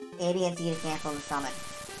 A, B, and C to cancel the summon.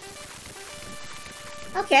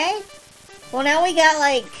 Okay. Well, now we got,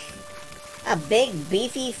 like, a big,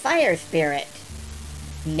 beefy fire spirit.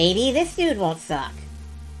 Maybe this dude won't suck.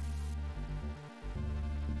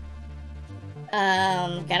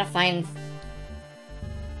 Gotta find...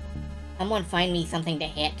 Someone find me something to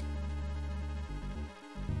hit.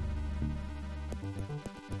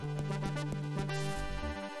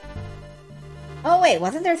 Oh wait,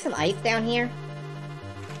 wasn't there some ice down here?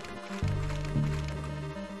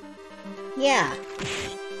 Yeah.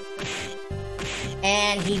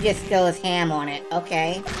 And he just goes ham on it.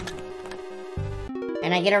 Okay.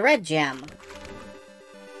 And I get a red gem.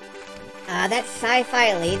 That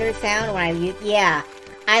sci-fi laser sound when I use... Yeah.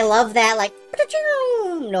 I love that, like,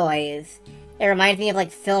 noise. It reminds me of,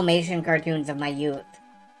 like, Filmation cartoons of my youth.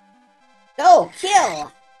 Go!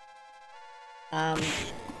 Kill!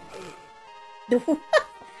 Alright,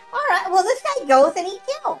 well, this guy goes and he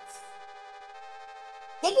kills.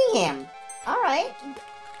 Taking him. Alright.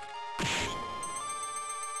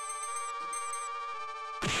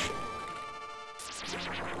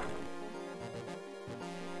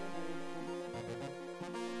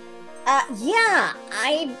 Yeah,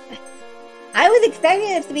 I was expecting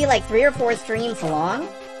this to be like 3 or 4 streams long.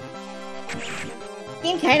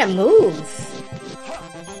 Game kind of moves.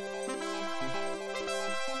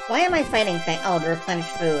 Why am I fighting things? Oh, to replenish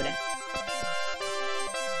food.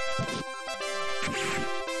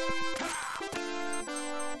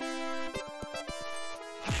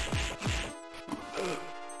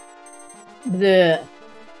 Bleh.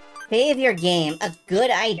 Save your game. A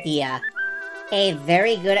good idea. A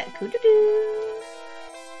very good...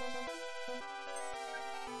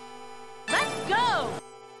 Let's go!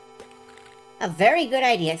 A very good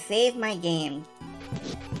idea. Save my game.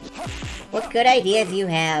 What good ideas do you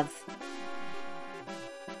have?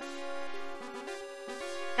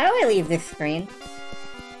 How do I leave this screen?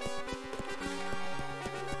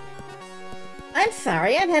 I'm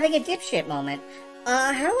sorry, I'm having a dipshit moment.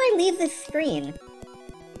 How do I leave this screen?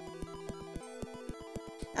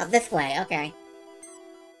 Oh, this way, okay.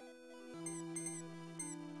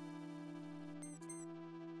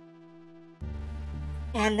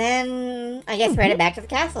 And then, I guess we're headed back to the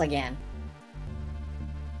castle again.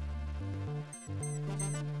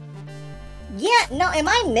 Yeah, no, am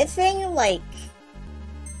I missing, like,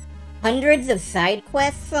 hundreds of side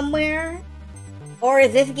quests somewhere? Or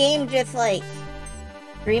is this game just, like,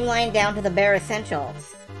 streamlined down to the bare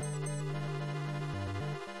essentials?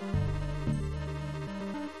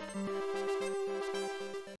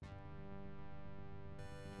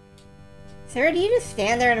 Sarah, do you just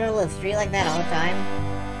stand there in the middle of the street like that all the time?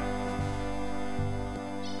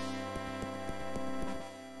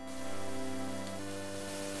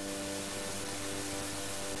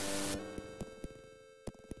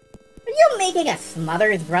 Are you making a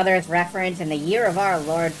Smothers Brothers reference in the year of our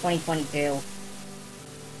Lord 2022?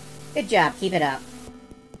 Good job, keep it up.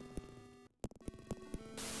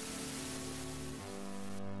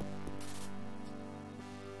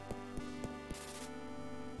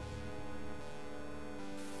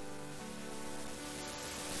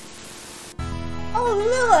 Oh,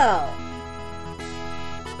 Luo!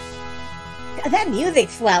 That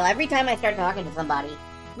music's swell every time I start talking to somebody.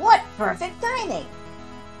 What perfect timing!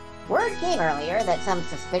 Word came earlier that some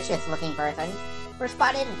suspicious-looking persons were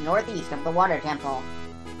spotted northeast of the Water Temple.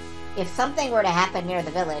 If something were to happen near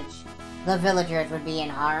the villagers would be in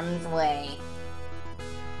harm's way.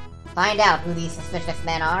 Find out who these suspicious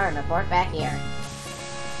men are and report back here.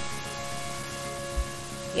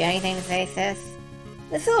 You got anything to say, sis?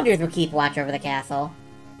 The soldiers will keep watch over the castle.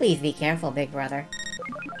 Please be careful, big brother.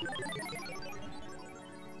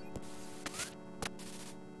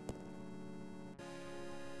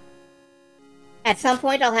 At some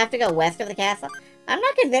point, I'll have to go west of the castle. I'm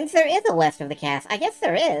not convinced there is a west of the castle. I guess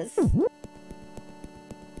there is.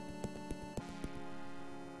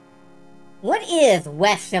 What is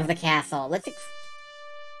west of the castle?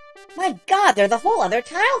 My god, there's a whole other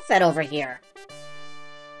tile set over here.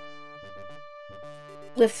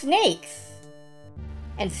 With snakes.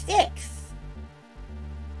 And sticks.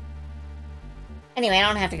 Anyway, I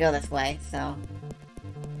don't have to go this way, so...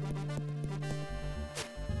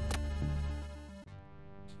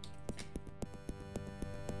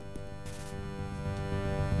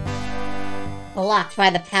 Blocked by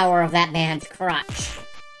the power of that man's crotch.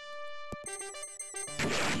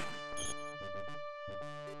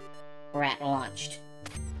 Rat launched.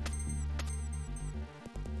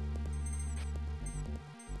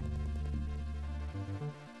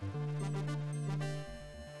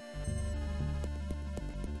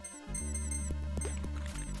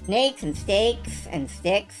 Snakes and steaks and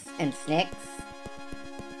sticks and snicks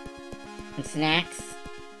and snacks.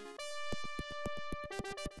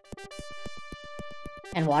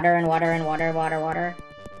 And water and water and water, water.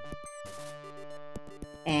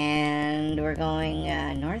 And we're going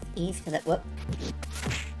northeast to the... Whoop.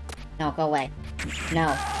 No, go away.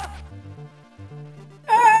 No.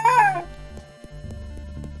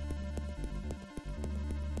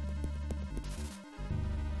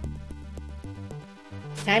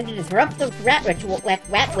 Time to disrupt the rat ritual. The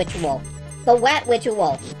rat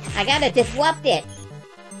ritual. I gotta disrupt it.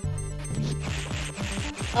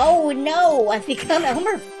 Oh no! I've become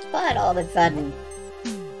Elmer Fudd all of a sudden.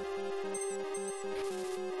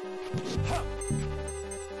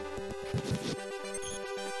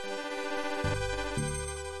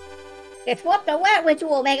 Disrupt the rat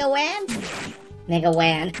ritual, Mega Wan. Mega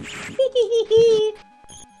Wan.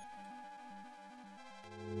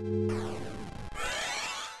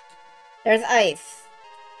 There's ice.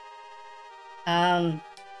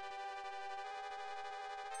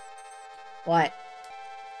 What?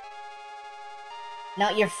 No,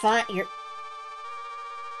 you're fine.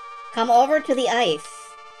 Come over to the ice.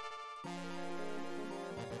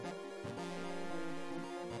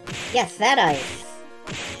 Yes, that ice.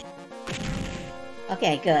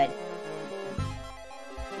 Okay, good.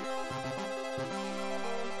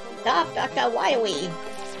 Stop, Dr. Wiley.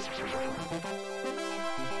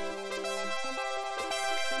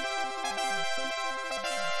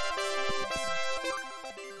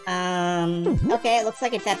 Okay, it looks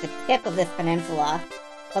like it's at the tip of this peninsula.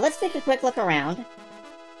 But let's take a quick look around.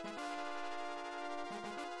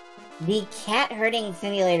 The cat herding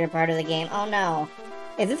simulator part of the game. Oh no.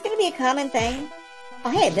 Is this gonna be a common thing? Oh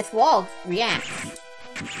hey, this wall reacts.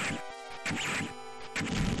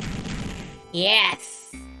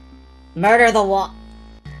 Yes! Murder the wall.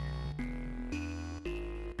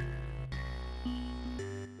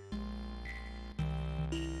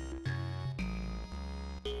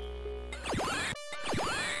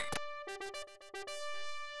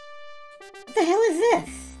 What the hell is this?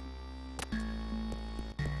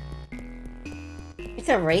 It's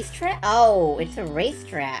a racetrack? Oh, it's a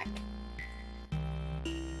racetrack.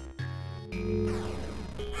 Do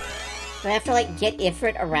I have to, like, get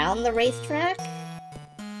Ifrit around the racetrack?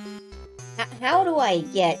 How do I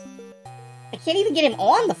get... I can't even get him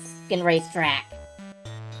on the fucking racetrack.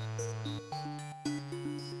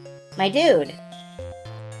 My dude.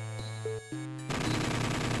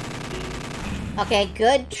 Okay,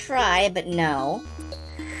 good try, but no.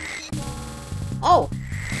 Oh!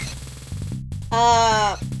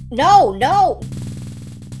 No!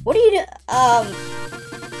 What are you doing?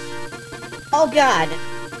 Oh god.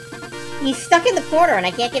 He's stuck in the corner and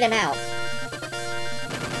I can't get him out.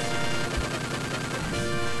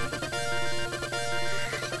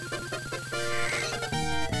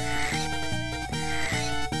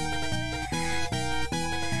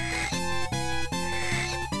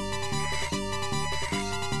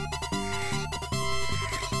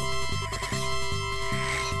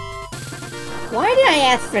 Why did I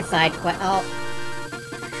ask for side quest? Oh.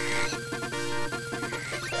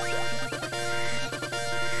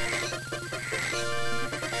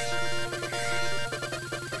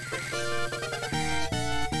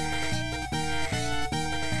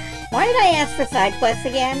 Why did I ask for side quests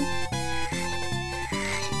again?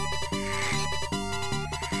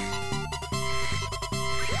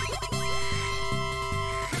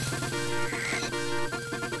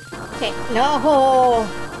 Okay, no!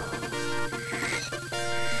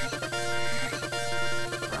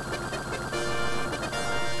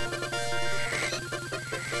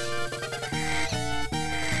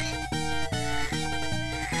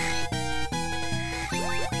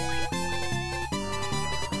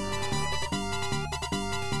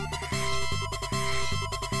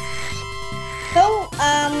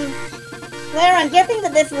 Claire, I'm guessing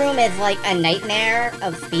that this room is like a nightmare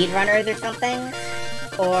of speedrunners or something?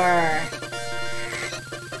 Or...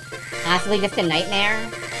 Possibly just a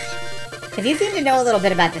nightmare? Because you seem to know a little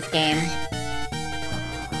bit about this game.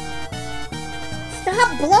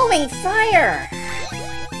 Stop blowing fire!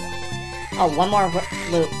 Oh, one more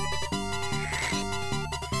loop.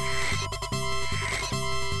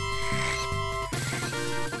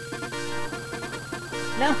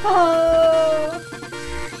 No!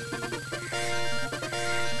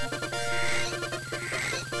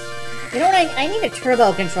 You know what? I need a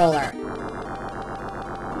turbo controller.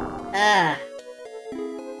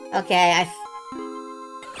 Okay,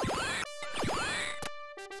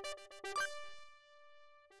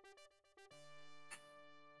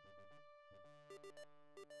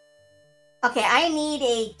 Okay, I need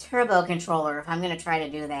a turbo controller if I'm gonna try to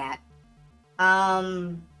do that. That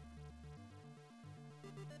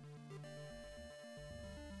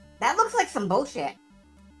looks like some bullshit.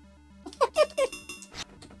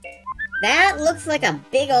 That looks like a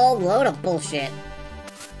big old load of bullshit.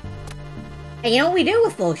 And you know what we do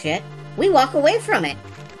with bullshit? We walk away from it.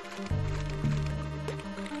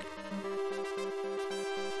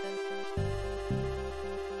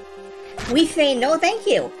 We say, no thank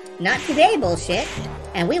you. Not today, bullshit.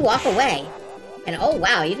 And we walk away. And oh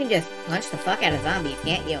wow, you can just punch the fuck out of zombies,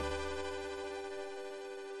 can't you?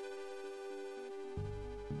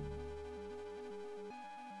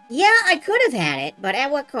 Yeah, I could have had it, but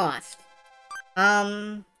at what cost?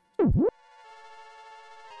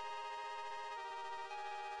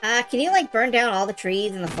 Can you, like, burn down all the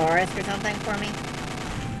trees in the forest or something for me?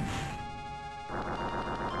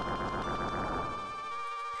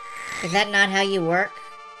 Is that not how you work?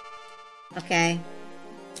 Okay.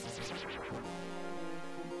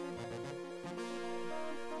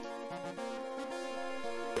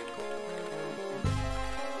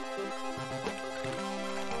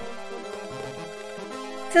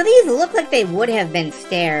 So these look like they would have been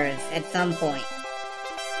stairs at some point.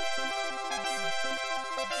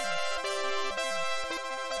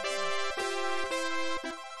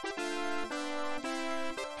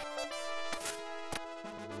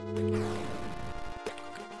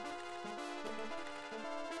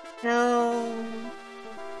 No.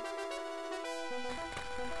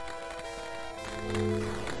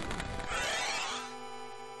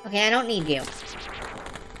 Okay, I don't need you.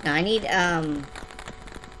 No, I need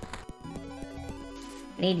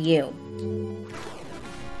you.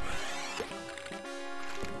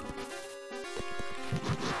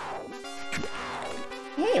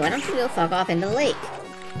 Hey, why don't you go fuck off into the lake?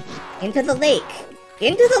 Into the lake!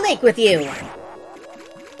 Into the lake with you!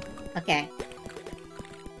 Okay.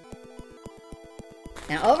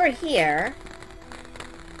 Now over here...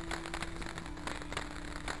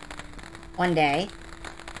 One day...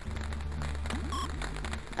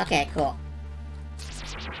 Okay, cool.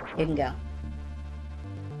 You can go.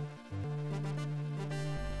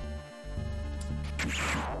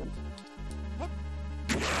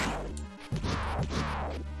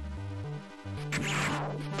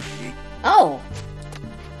 Oh!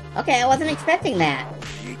 Okay, I wasn't expecting that.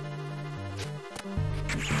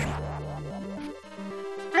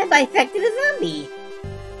 I bisected a zombie!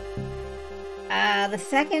 The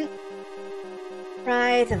second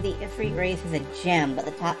prize of the Ifrit race is a gem, but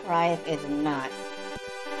the top prize is not.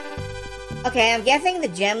 Okay, I'm guessing the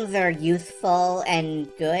gems are useful and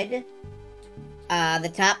good.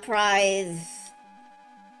 The top prize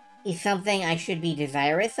is something I should be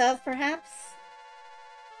desirous of, perhaps?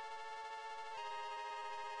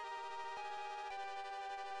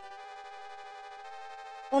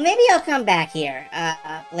 Well, maybe I'll come back here,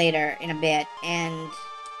 later in a bit, and...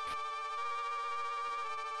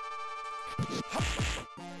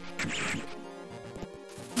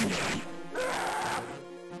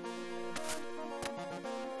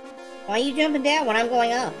 Why are you jumping down when I'm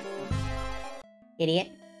going up?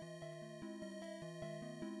 Idiot.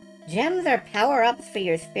 Gems are power-ups for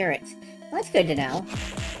your spirits. Well, that's good to know.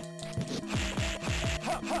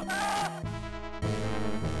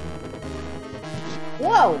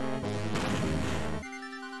 Whoa!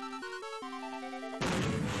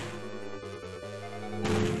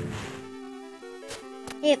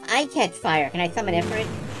 Hey, if I catch fire, can I summon Ifrit?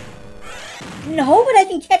 No, but I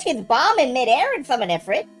can catch his bomb in midair and summon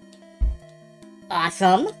Ifrit.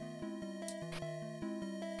 Awesome.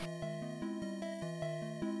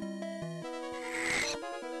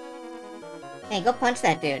 Hey, go punch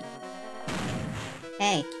that dude.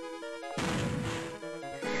 Hey.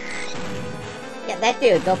 Yeah, that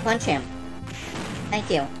dude, go punch him. Thank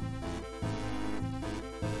you.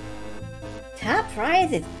 Top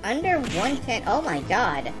prize is under 110. Oh my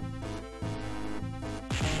god.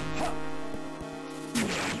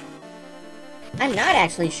 I'm not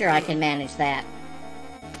actually sure I can manage that.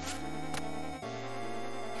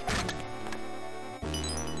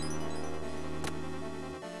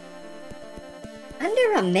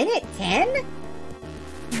 a minute 10?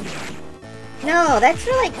 No, that's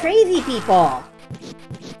for like crazy people.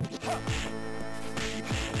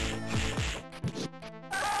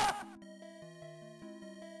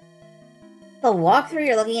 The walkthrough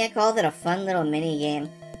you're looking at calls it a fun little mini game.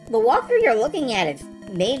 The walkthrough you're looking at is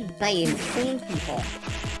made by insane people.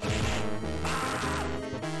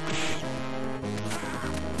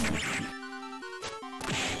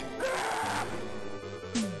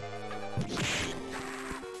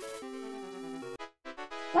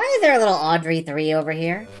 Why is there a little Audrey 3 over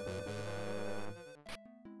here?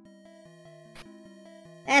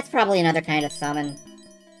 That's probably another kind of summon.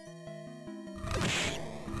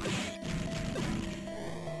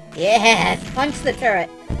 Yes! Punch the turret!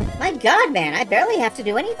 My god, man, I barely have to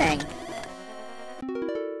do anything.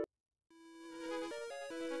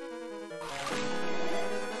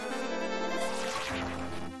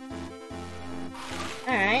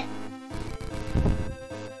 Alright.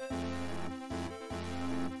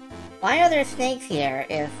 Why are there snakes here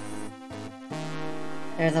if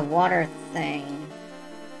there's a water thing?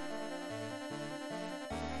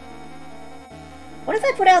 What if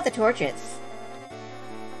I put out the torches?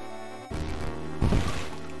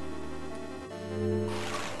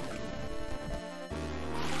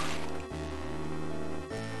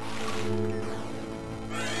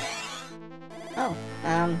 Oh,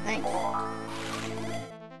 thanks.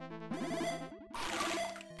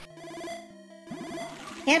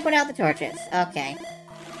 Can't put out the torches. Okay.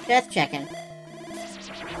 Just checking.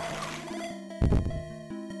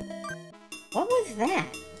 What was that?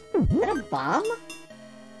 Is that a bomb?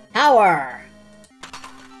 Power!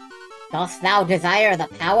 Dost thou desire the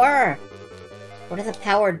power? What does the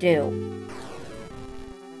power do?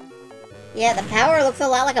 Yeah, the power looks a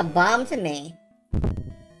lot like a bomb to me.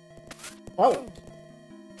 Whoa.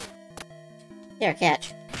 Here,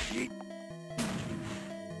 catch.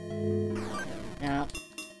 No.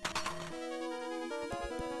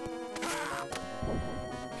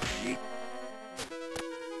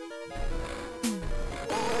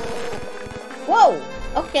 Whoa!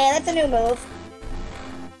 Okay, that's a new move.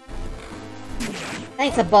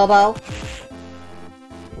 Thanks, a Bobo.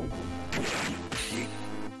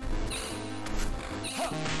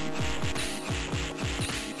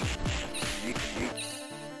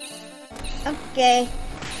 Okay.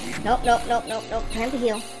 Nope, nope, nope, nope, nope. Time to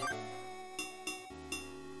heal.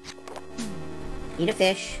 Eat a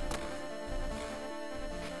fish.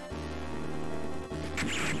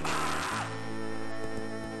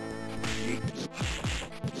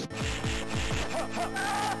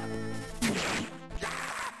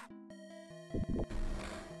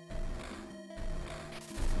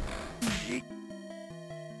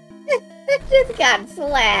 Just got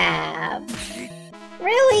slapped.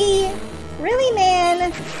 Really? Really,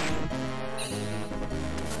 man?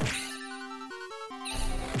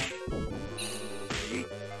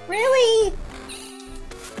 Really?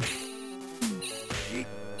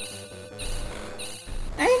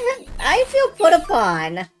 I feel put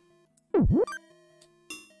upon.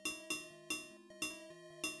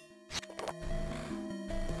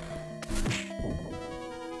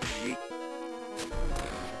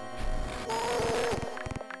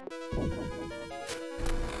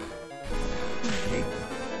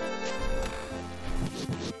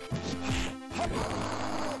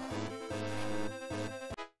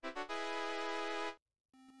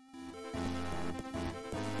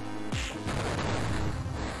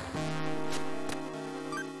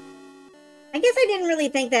 I guess I didn't really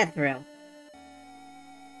think that through.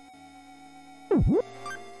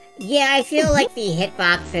 Yeah, I feel like the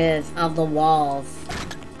hitboxes of the walls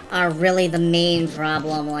are really the main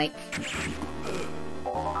problem, like...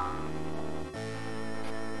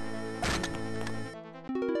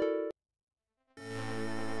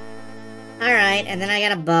 Alright, and then I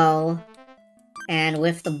got a bow. And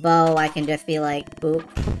with the bow, I can just be like, boop.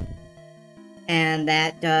 And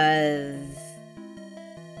that does...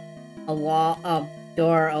 a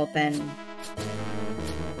door open.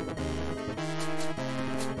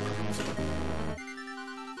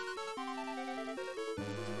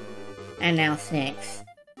 And now snakes.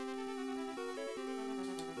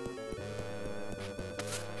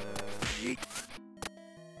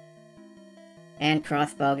 And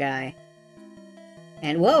crossbow guy.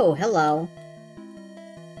 And whoa, hello.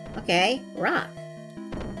 Okay, rock.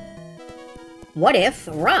 What if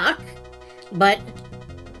rock, but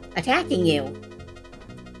attacking you?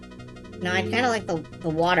 No, I kind of like the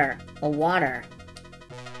water. The water.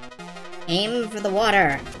 Aim for the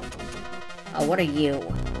water. Oh, what are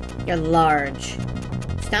you? You're large.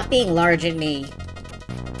 Stop being large at me.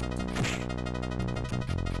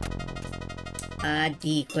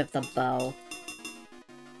 De-equip the bow.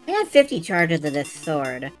 I got 50 charges of this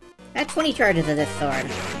sword. I got 20 charges of this sword.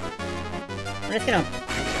 I'm just gonna...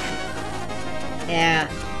 Yeah.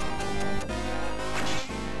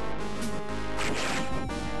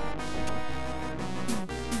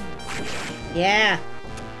 Yeah.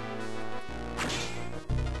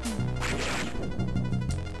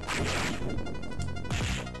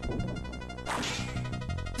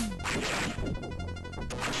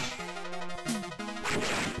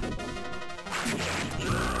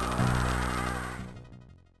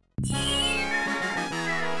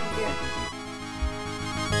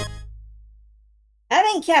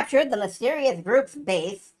 Having captured the mysterious group's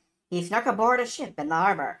base, he snuck aboard a ship in the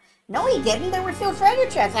harbor. No, he didn't. There were still treasure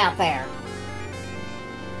chests out there.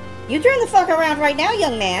 You turn the fuck around right now,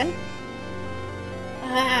 young man.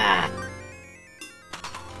 Ah.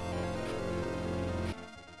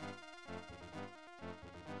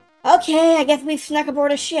 Okay, I guess we snuck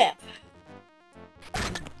aboard a ship.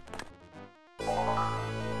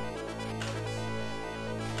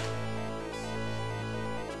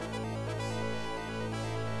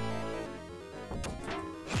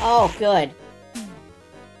 Oh, good.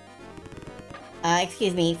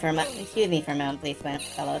 Excuse me for a moment, please,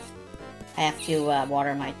 fellows. I have to,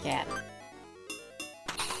 water my cat.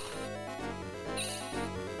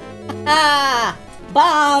 Ah!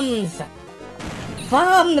 Bombs!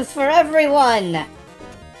 Bombs for everyone!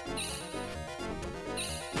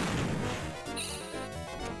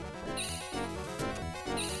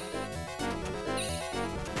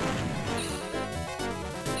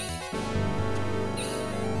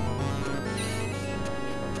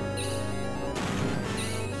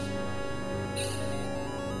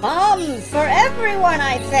 Bombs for everyone,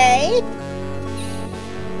 I say!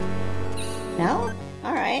 No?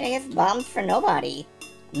 Alright, I guess bombs for nobody.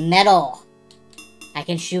 Metal. I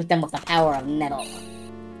can shoot them with the power of metal.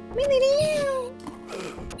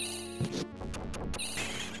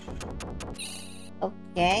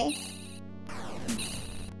 Okay.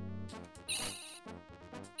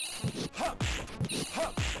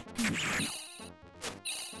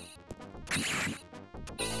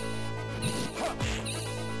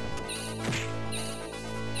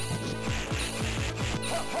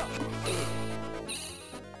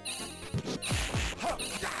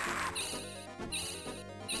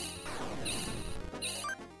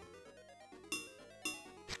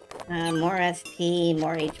 More SP,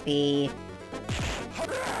 more HP.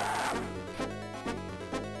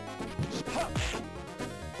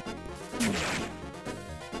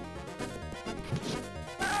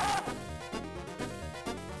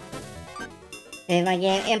 Save my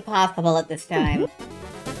game. Impossible at this time.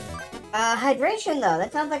 Hydration though.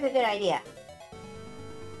 That sounds like a good idea.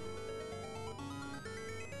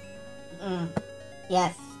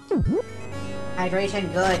 Yes.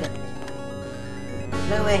 Hydration, good.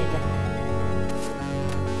 Fluid.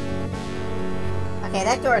 Okay,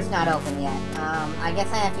 that door's not open yet. I guess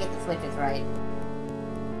I have to get the switches right.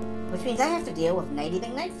 Which means I have to deal with Nighty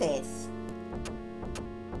McNightface.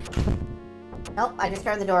 Nope, I just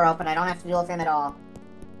heard the door open. I don't have to deal with him at all.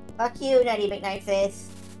 Fuck you, Nighty McNightface.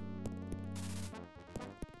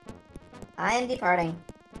 I am departing.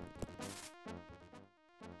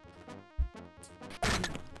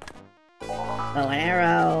 Bow and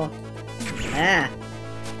arrow. Ah.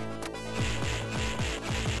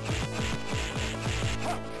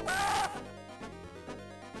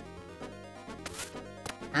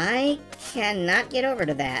 I cannot get over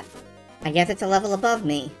to that. I guess it's a level above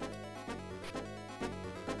me.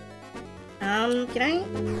 Can I?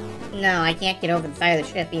 No, I can't get over the side of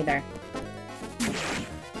the ship either.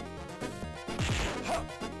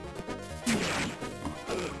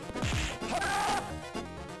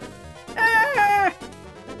 Ah!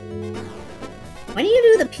 When do you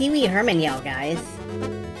do the Pee Wee Herman yell, guys?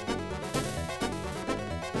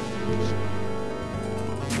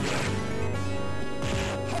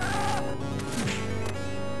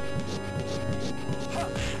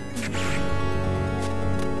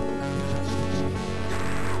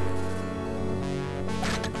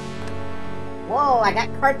 Whoa, I got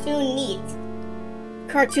cartoon meat.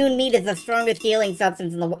 Cartoon meat is the strongest healing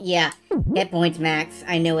substance in the world. Yeah, hit points max.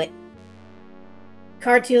 I knew it.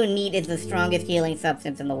 Cartoon meat is the strongest healing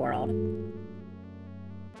substance in the world.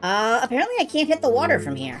 Apparently I can't hit the water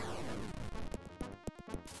from here.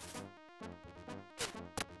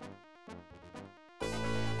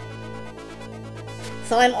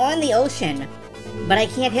 So I'm on the ocean, but I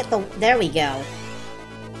can't hit the... There we go.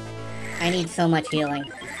 I need so much healing.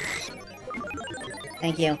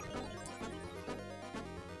 Thank you.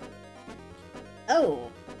 Oh.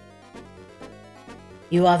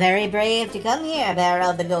 You are very brave to come here, bearer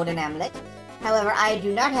of the golden amulet. However, I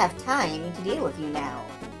do not have time to deal with you now.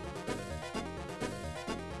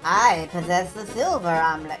 I possess the silver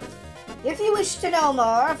amulet. If you wish to know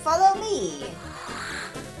more, follow me.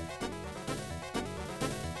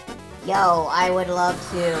 Yo, I would love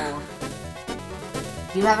to.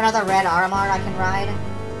 Do you have another red armor I can ride?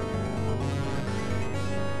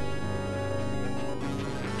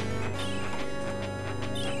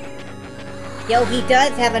 Yo, he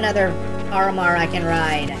does have another armor I can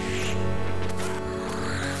ride.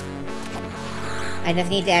 I just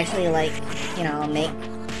need to actually, like, you know, make...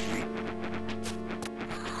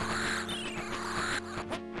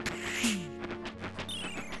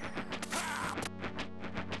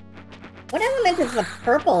 What element is the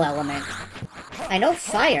purple element? I know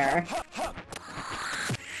fire.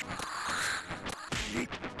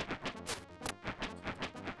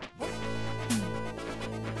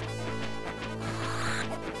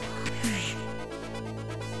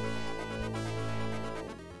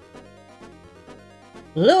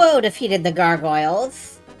 Luo defeated the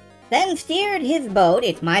gargoyles, then steered his boat,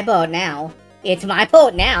 it's my boat now, into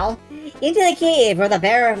the cave where the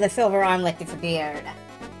bearer of the silver armlet disappeared.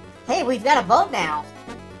 Hey, we've got a boat now!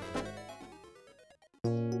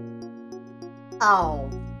 Oh,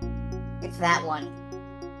 it's that one.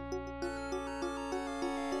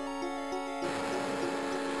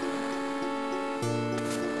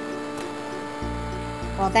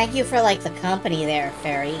 Well, thank you for, like, the company there,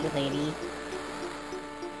 fairy lady.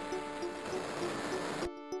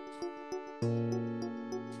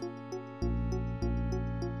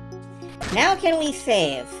 Now can we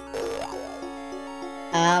save?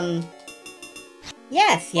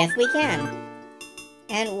 Yes we can.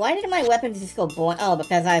 And why did my weapons just go boing? Oh,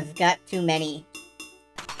 because I've got too many.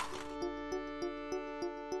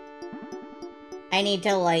 I need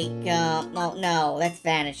to, like, oh no, that's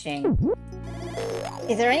vanishing.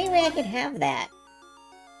 Is there any way I could have that?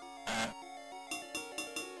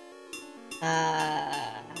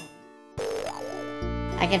 I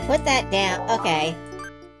can put that down. Okay.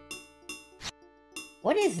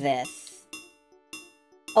 What is this?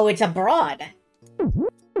 Oh, it's a broad.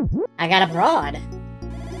 I got a broad.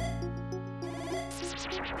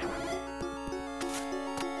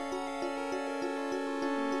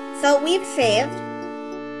 So we've saved.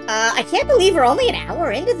 I can't believe we're only an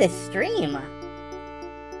hour into this stream.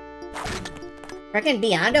 Frickin'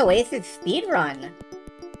 Beyond Oasis speedrun.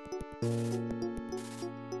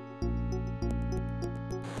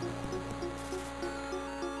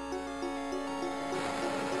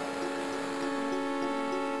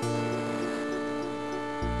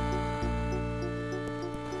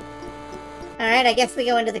 Alright, I guess we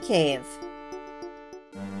go into the cave.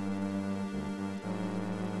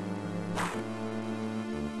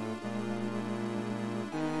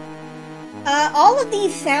 All of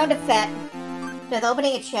these sound effects, does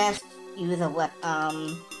opening a chest use a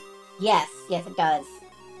weapon? Yes it does.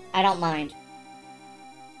 I don't mind.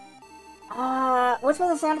 Which were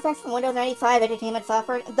the sound effects from Windows 95 Entertainment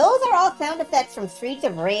Software? Those are all sound effects from Streets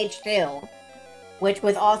of Rage 2, which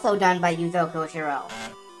was also done by Yuzo Koshiro.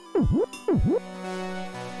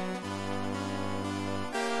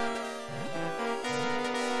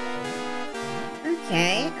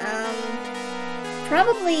 Okay,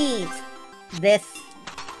 probably this.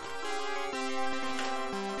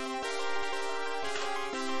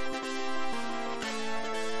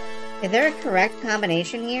 Is there a correct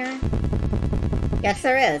combination here? Yes,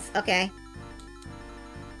 there is. Okay.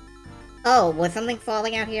 Oh, was something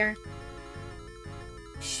falling out here?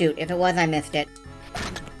 Shoot, if it was, I missed it.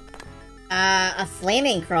 A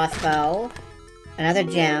flaming crossbow. Another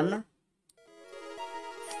gem.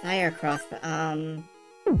 Fire crossbow.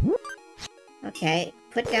 Okay,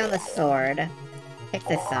 put down the sword. Pick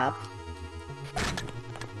this up.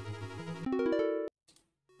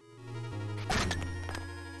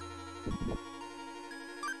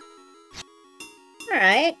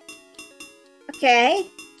 Alright. Okay.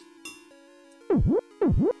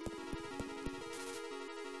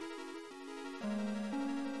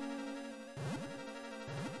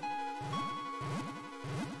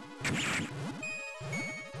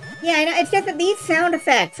 Yeah, I know, it's just that these sound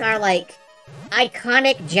effects are, like,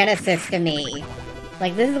 iconic Genesis to me.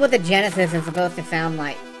 Like, this is what the Genesis is supposed to sound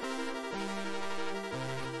like.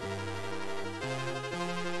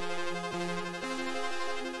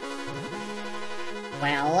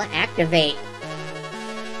 Well, activate.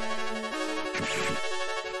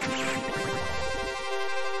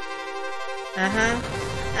 Uh-huh.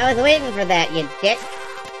 I was waiting for that, you dick.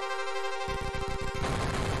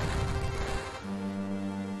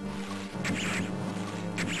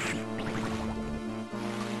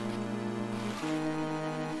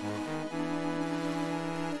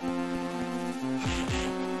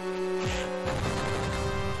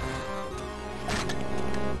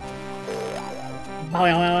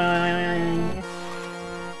 I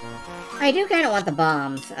do kind of want the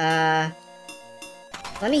bombs. Let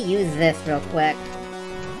me use this real quick.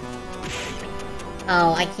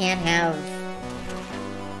 Oh, I can't have...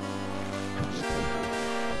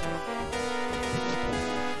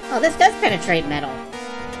 Oh, this does penetrate metal.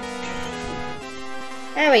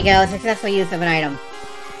 There we go, successful use of an item.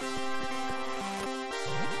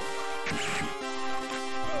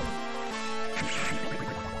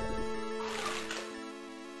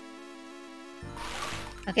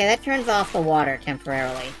 Okay, that turns off the water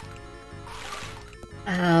temporarily.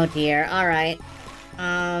 Oh dear, alright.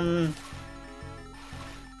 Can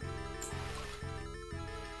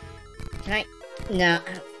I... No.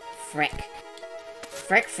 Frick.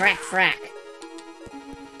 Frick, frack, frack.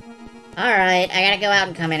 Alright, I gotta go out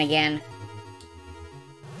and come in again.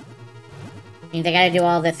 Means I gotta do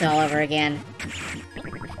all this all over again.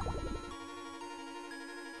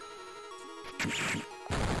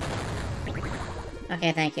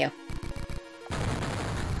 Okay, thank you.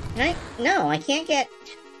 Can I... No, I can't get...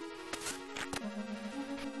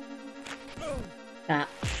 Stop.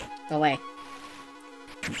 Go away.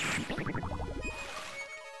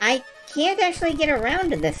 I can't actually get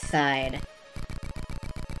around to this side.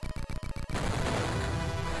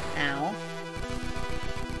 Ow.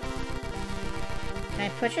 Can I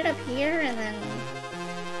push it up here and then...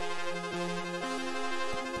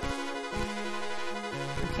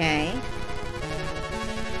 Okay.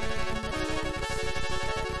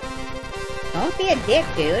 Don't be a dick,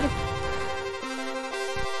 dude.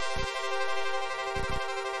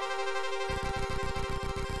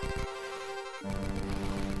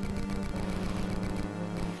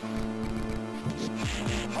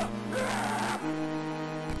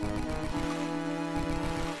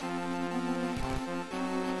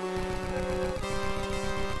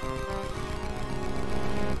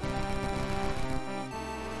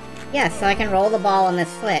 Yes, so I can roll the ball on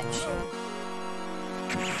this switch.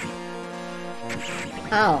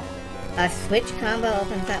 Oh, a switch combo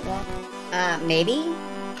opens that wall? Maybe?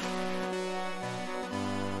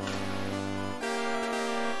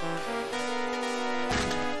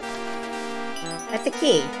 That's a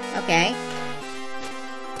key. Okay.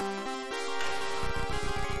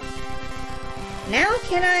 Now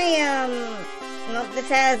can I, well, this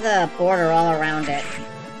has a border all around it.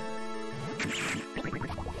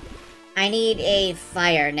 I need a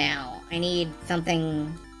fire now. I need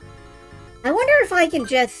something... I wonder if I can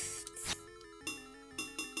just...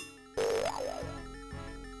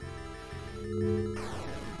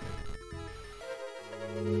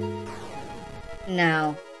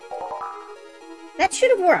 No. That should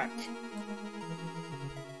have worked.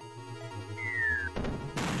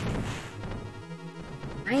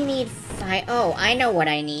 I need fire... Oh, I know what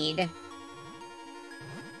I need.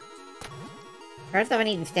 First off, I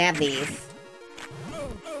need to stab these.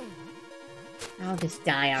 I'll just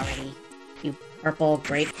die already. You purple,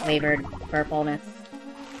 grape-flavored purpleness.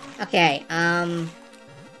 Okay,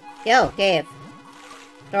 Yo, Dave.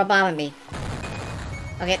 Throw a bomb at me.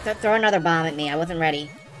 Okay, throw another bomb at me. I wasn't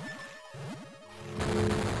ready.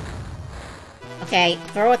 Okay,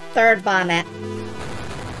 throw a third bomb at...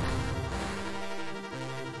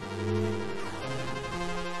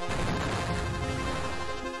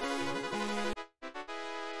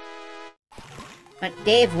 But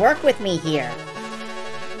Dave, work with me here.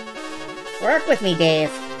 Work with me,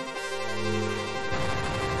 Dave.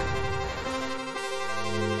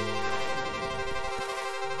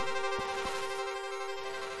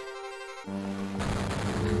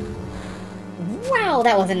 Wow,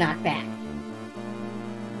 that was a knockback.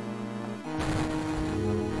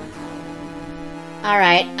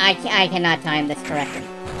 Alright, I cannot time this correctly.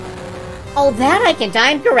 Oh, that I can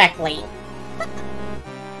time correctly!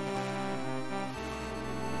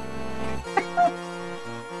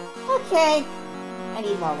 Okay. I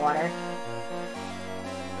need more water.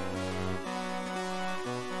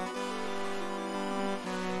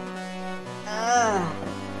 Ugh.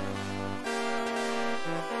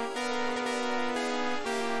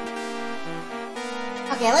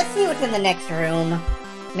 Okay, let's see what's in the next room.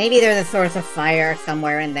 Maybe there's a source of fire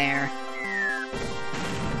somewhere in there.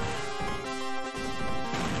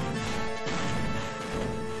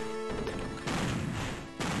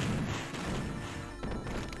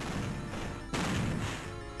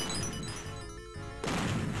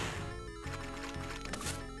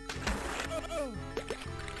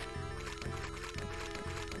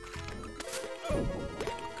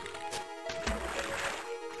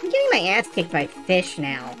 My ass kicked by fish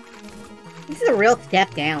now. This is a real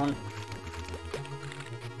step down.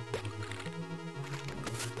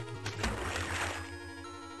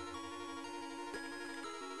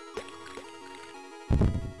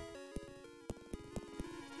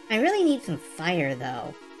 I really need some fire,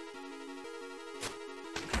 though.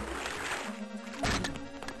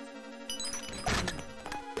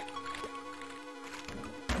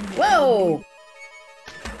 Whoa!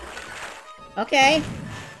 Okay.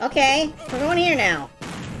 Okay. We're going here now.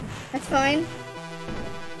 That's fine.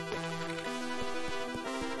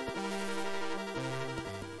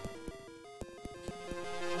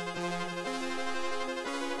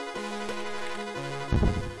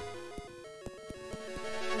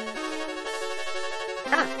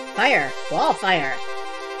 Ah! Fire! Wall fire!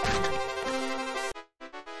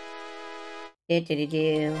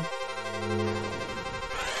 Do-do-do-do.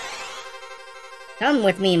 Come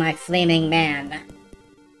with me, my flaming man.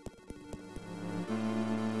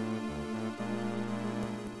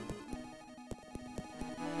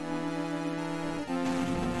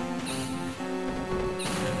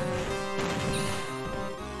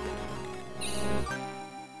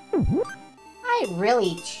 I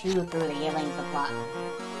really chew through the healing supply.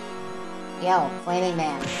 Yo, flaming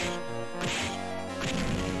man.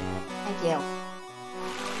 Thank you.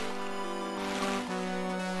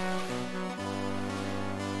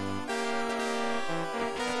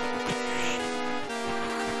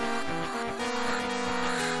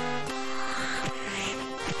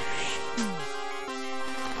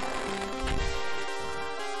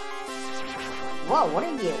 Whoa, what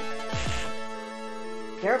are you?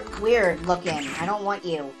 You're weird looking. I don't want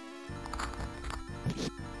you.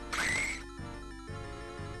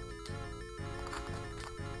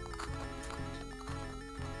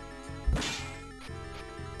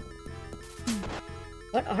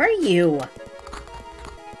 What are you?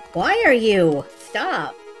 Why are you?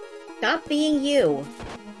 Stop. Stop being you.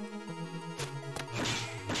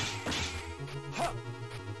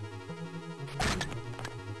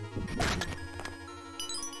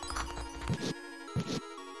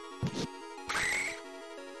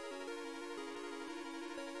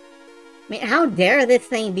 I mean, how dare this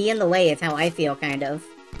thing be in the way is how I feel, kind of.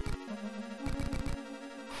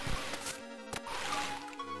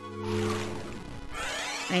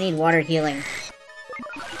 I need water healing.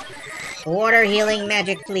 Water healing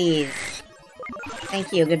magic, please.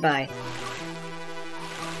 Thank you, goodbye.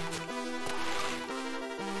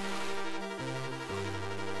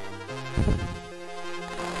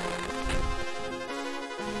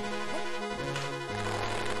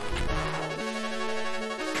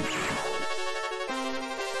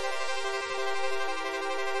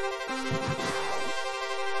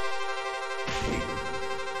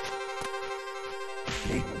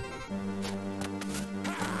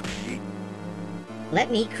 Let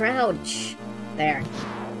me crouch. There.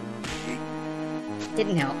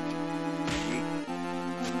 Didn't help.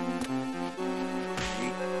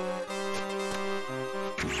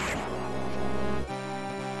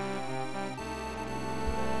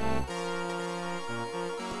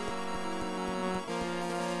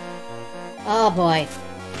 Oh boy.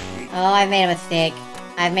 Oh, I've made a mistake.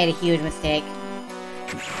 I've made a huge mistake.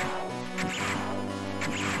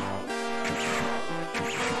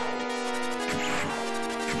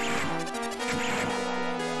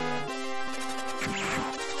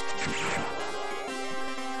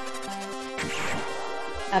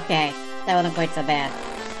 Okay, that wasn't quite so bad.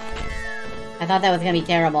 I thought that was gonna be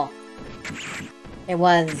terrible. It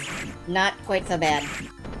was not quite so bad.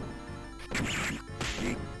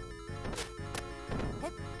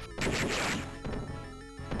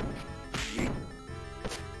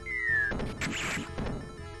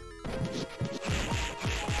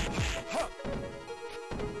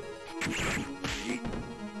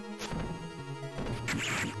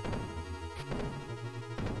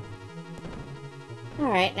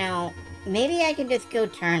 Alright, now, maybe I can just go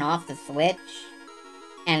turn off the switch,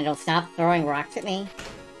 and it'll stop throwing rocks at me?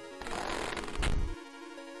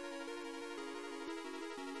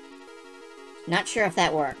 Not sure if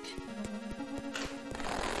that worked.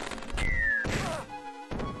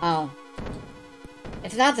 Oh.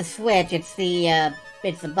 It's not the switch, it's the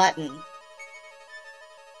button.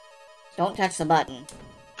 Don't touch the button.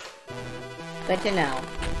 Good to know.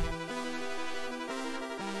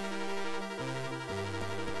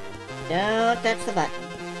 Don't touch the button.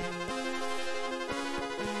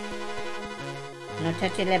 No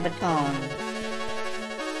touchy le button.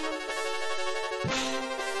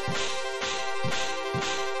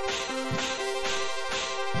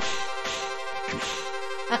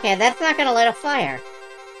 Okay, that's not gonna light a fire.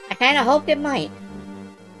 I kinda hoped it might.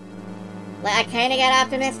 Like, I kinda got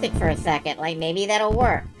optimistic for a second, like maybe that'll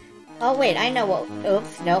work. Oh wait, I know what-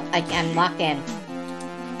 oops, nope, I'm locked in.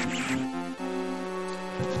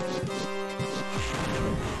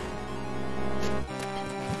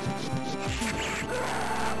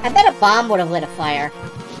 I bet a bomb would have lit a fire.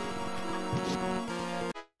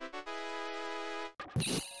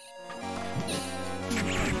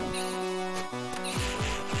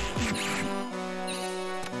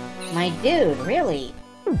 My dude, really?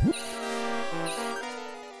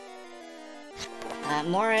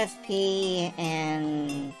 More SP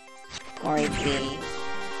and more HP.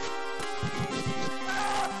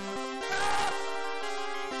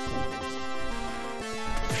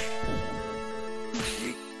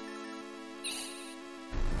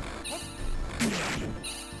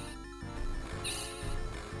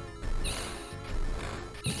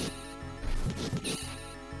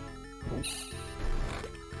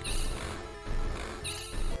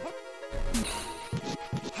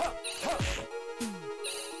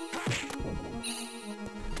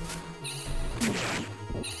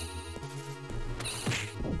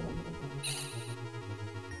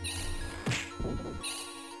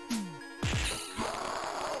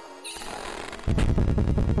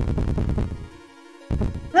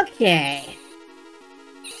 Okay.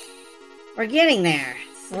 We're getting there.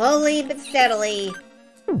 Slowly but steadily,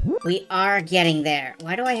 we are getting there.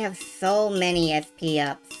 Why do I have so many SP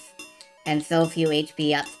ups and so few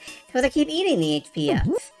HP ups? Because I keep eating the HP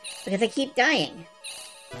ups. Because I keep dying.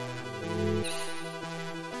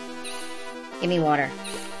 Give me water.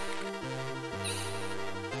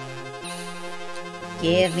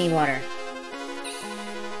 Give me water.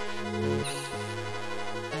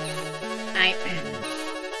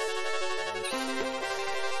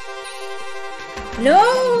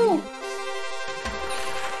 No!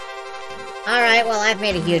 Alright, well, I've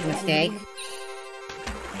made a huge mistake.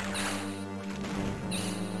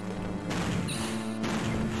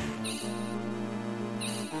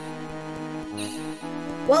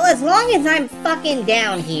 Well, as long as I'm fucking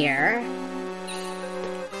down here...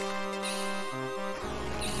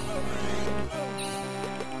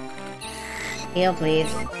 Heal,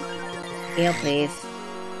 please. Heal, please.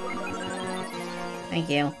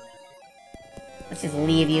 Thank you. Let's just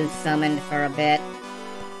leave you summoned for a bit.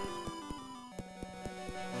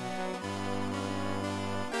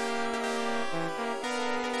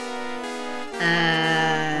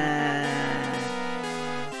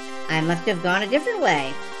 I must have gone a different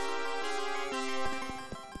way.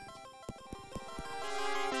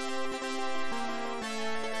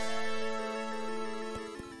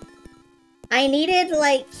 I needed,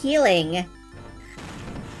 like, healing.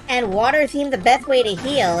 And water seemed the best way to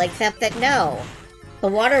heal, except that no. The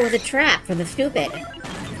water was a trap for the stupid.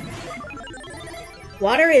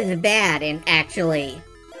 Water is bad, actually.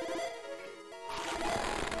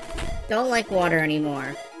 Don't like water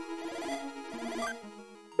anymore.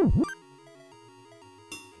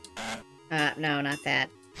 No, not that.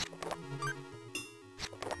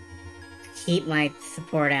 Keep my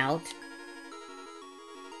support out.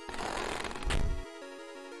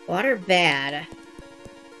 Water bad.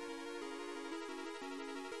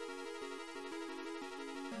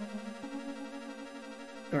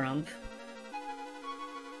 Grump.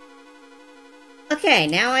 Okay,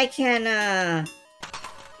 now I can,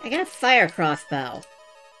 I got a fire crossbow.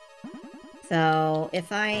 So,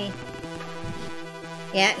 if I...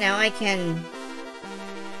 Yeah, now I can...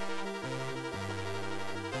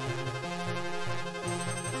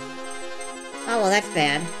 Oh, well, that's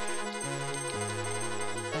bad.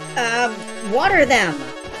 Water them!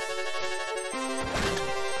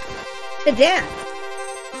 To death!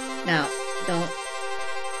 No, don't...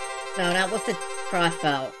 No, not with the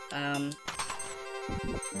crossbow.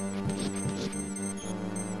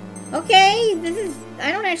 Okay, this is...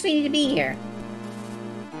 I don't actually need to be here.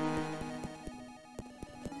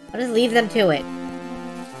 I'll just leave them to it.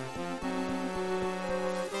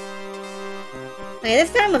 Okay,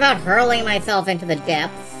 this time without hurling myself into the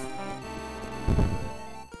depths.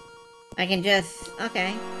 I can just...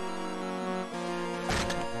 Okay.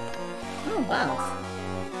 Oh, wow.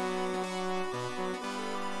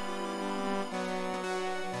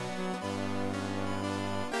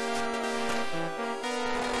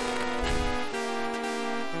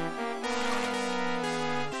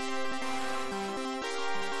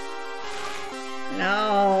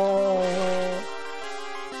 No.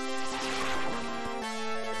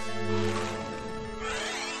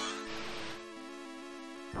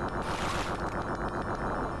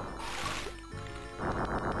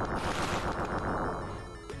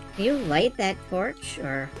 Do you light that torch,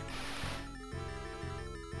 or...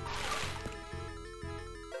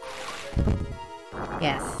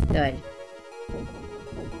 Yes, good.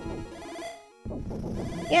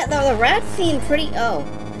 Yeah, the rats seem pretty... Oh.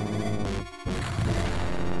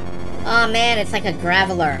 Oh man, it's like a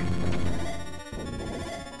graveler.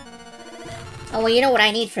 Oh, well, you know what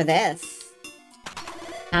I need for this?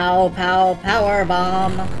 Pow, pow, power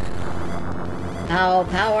bomb. Pow,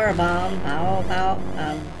 power bomb. Pow, pow,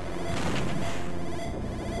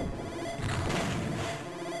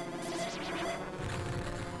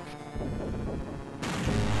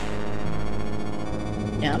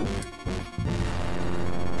 Jump.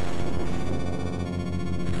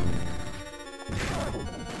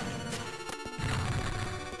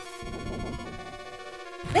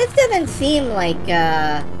 This doesn't seem like,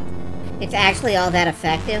 it's actually all that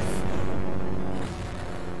effective.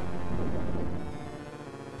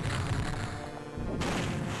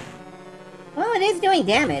 Well, it is doing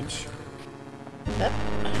damage. Oop.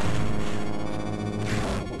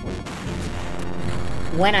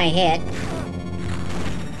 When I hit.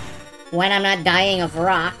 When I'm not dying of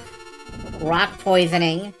rock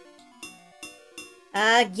poisoning.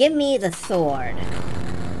 Give me the sword.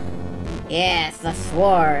 Yes, the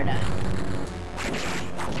sword.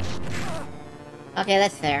 Okay,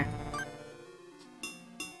 that's fair.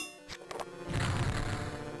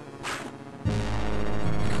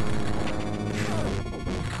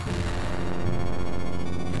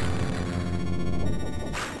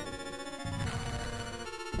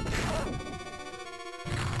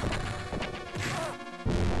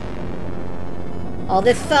 Oh,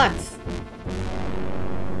 this sucks.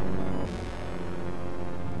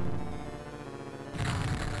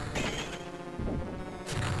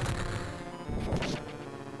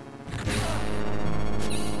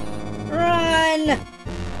 Run!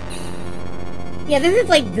 Yeah, this is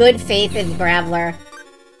like good faith in Graveler.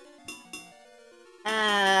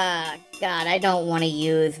 God, I don't want to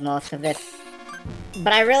use most of this.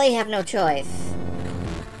 But I really have no choice.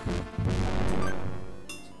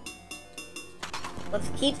 Let's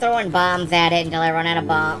keep throwing bombs at it until I run out of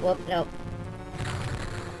bomb. Whoop, nope.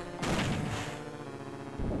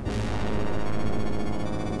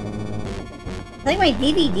 It's like my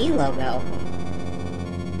DVD logo.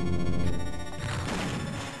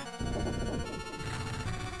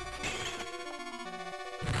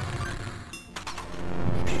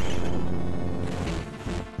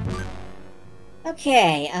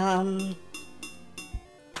 Okay,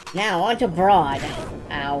 now on to Broad.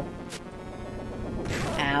 Ow.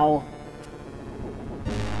 Ow.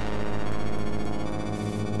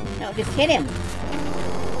 No, just hit him.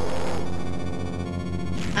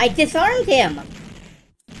 I disarmed him!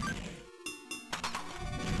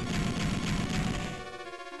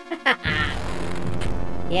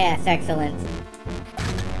 Yes, excellent.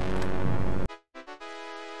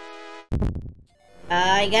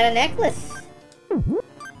 I got a necklace.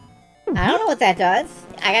 I don't know what that does.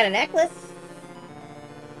 I got a necklace.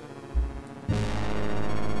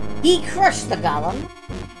 He crushed the golem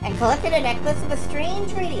and collected a necklace of a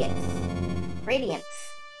strange radiance.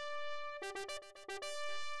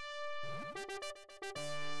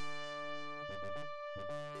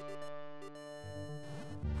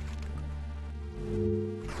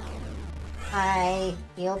 Hi,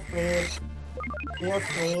 heal please. Heal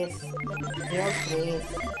please. Heal please.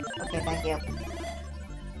 Okay, thank you.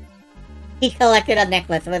 He collected a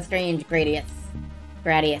necklace of a strange Gradius.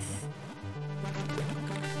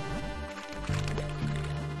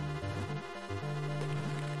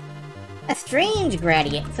 A strange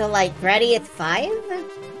Gradius. So, like, Gradius 5?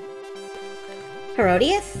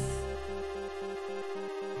 Herodias?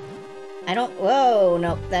 I don't... Whoa,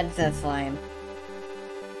 nope, that's a slime.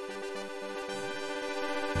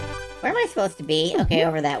 Where am I supposed to be? Okay,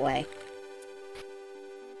 over that way.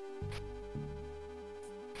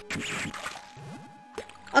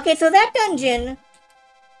 Okay, so that dungeon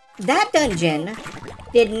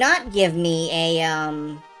did not give me a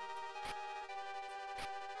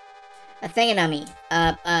thingammy.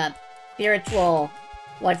 Spiritual,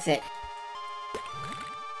 what's it?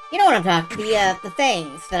 You know what I'm talking, the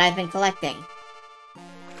things that I've been collecting.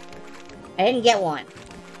 I didn't get one.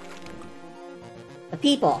 The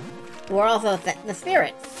people, who are also the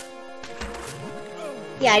spirits.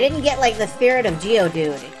 Yeah, I didn't get, like, the spirit of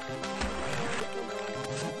Geodude.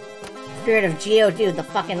 Spirit of Geodude, the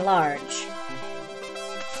fucking large.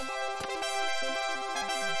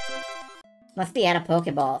 Must be out of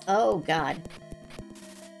Pokeball. Oh, God.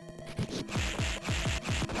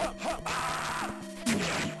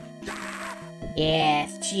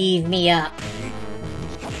 Yes, cheese me up.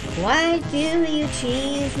 Why do you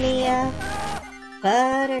cheese me up?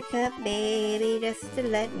 Buttercup, baby, just to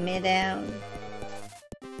let me down.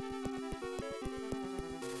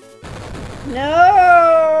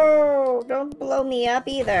 No! Don't blow me up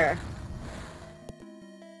either.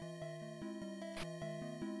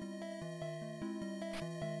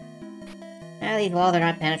 Ah, these walls are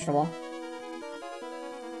not penetrable.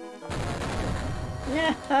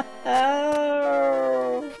 No!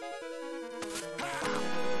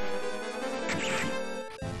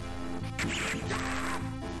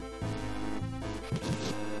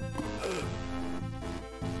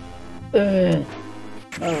 Ugh.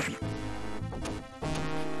 Oh.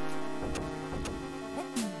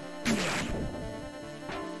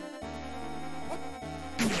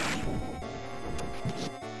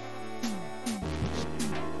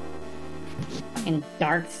 Fucking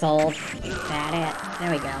Dark Souls. Got it.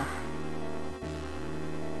 There we go.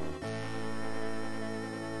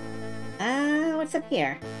 What's up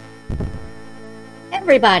here?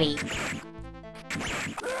 Everybody!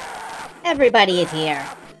 Everybody is here.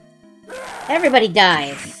 Everybody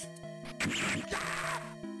dies.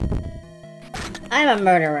 I'm a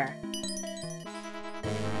murderer.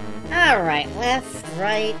 Alright, left,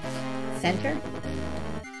 right, center.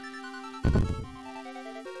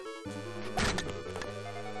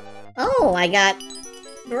 Oh, I got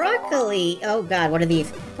broccoli. Oh god, what are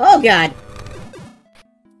these? Oh god!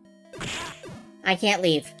 I can't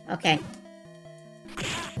leave. Okay.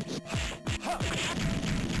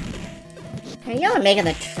 Are y'all making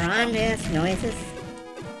the Tron-ass noises?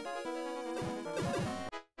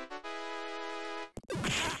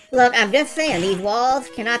 Look, I'm just saying, these walls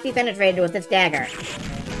cannot be penetrated with this dagger.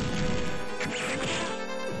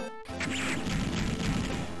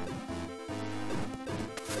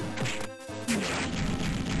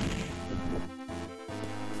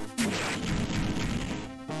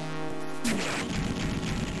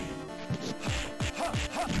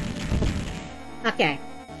 Okay.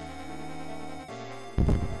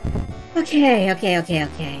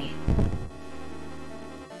 Okay.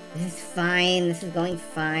 This is fine. This is going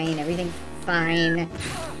fine. Everything's fine.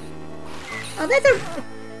 Oh, that's a...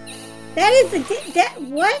 That is the... That...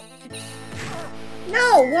 What?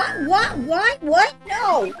 No, what?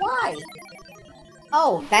 No, why?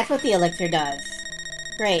 Oh, that's what the elixir does.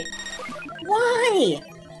 Great. Why?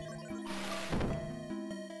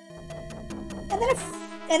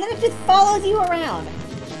 And then it just follows you around.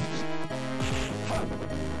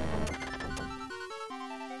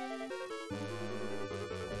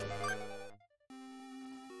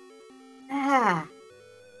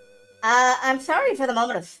 I'm sorry for the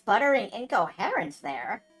moment of sputtering incoherence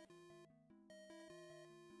there.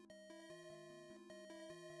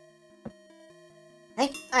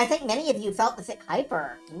 I think many of you felt the same...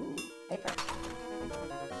 Hyper. Ooh, hyper.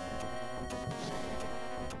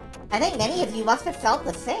 I think many of you must have felt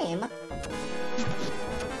the same.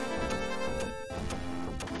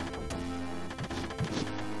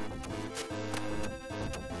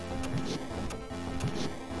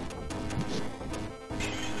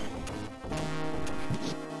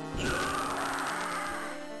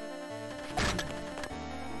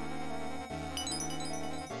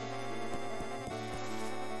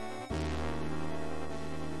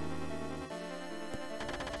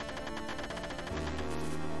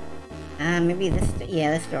 Maybe this...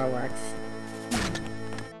 Yeah, this door works.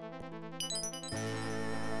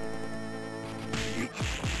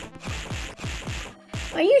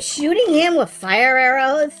 Are you shooting him with fire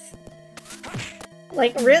arrows?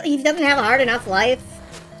 Like, really? He doesn't have a hard enough life?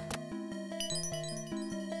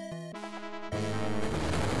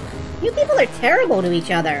 You people are terrible to each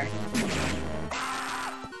other.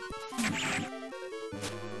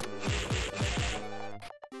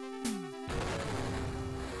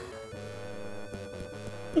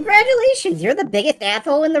 Congratulations, you're the biggest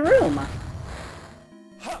asshole in the room.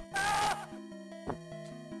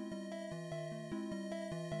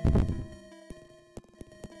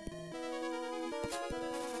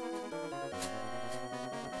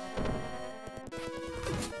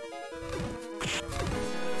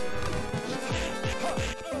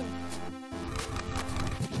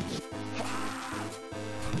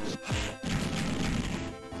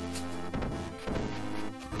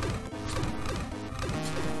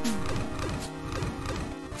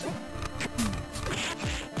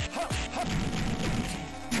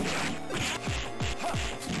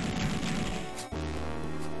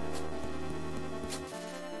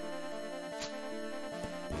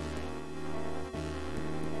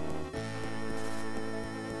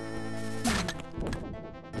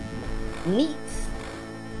 Neat.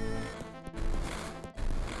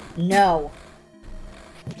 No.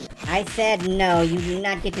 I said no, you do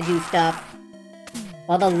not get to do stuff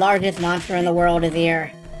while the largest monster in the world is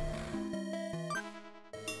here.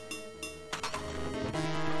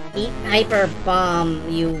 Eat hyper bomb,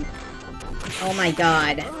 you... Oh my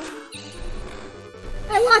god.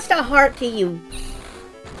 I lost a heart to you.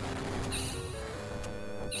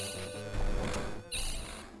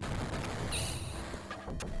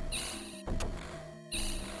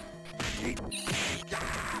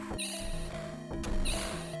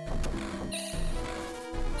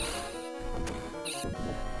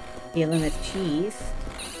 Feeling this cheese.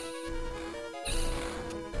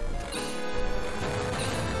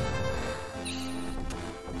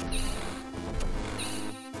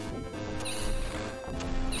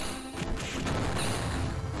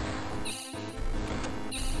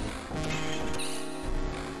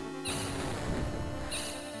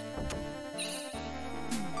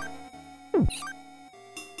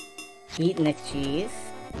 Eating the cheese.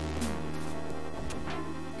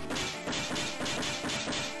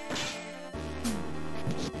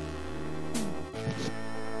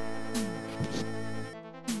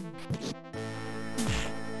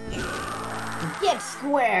 Get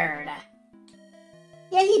squared!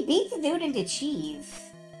 Yeah, he beat the dude into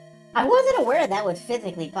cheese. I wasn't aware that was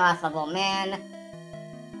physically possible, man.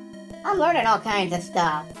 I'm learning all kinds of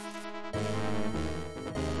stuff.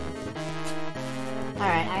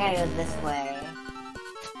 Alright, I gotta go this way.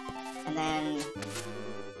 And then...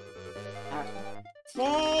 Alright.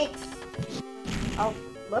 Snakes! Oh,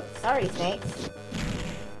 whoops, sorry, snakes.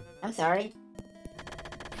 I'm sorry.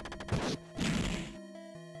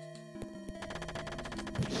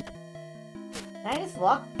 Can I just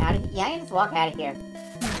walk out of here? Yeah, I can just walk out of here.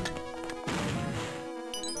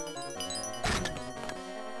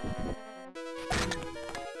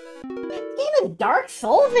 This game is Dark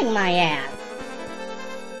Soulsing my ass!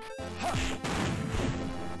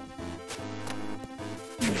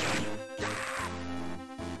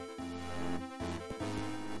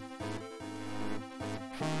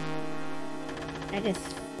 I just...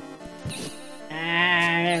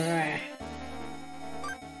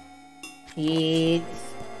 Jeez.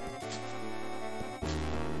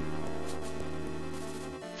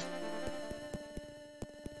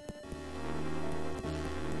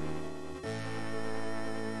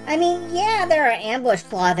 I mean, yeah, there are ambush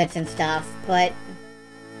closets and stuff, but...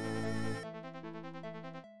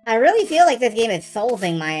 I really feel like this game is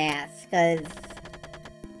soulsing my ass, because...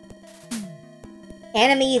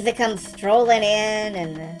 enemies that come strolling in,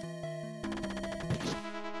 and...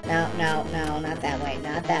 No, not that way,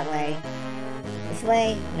 not that way. This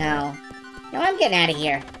way? No. No, I'm getting out of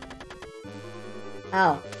here.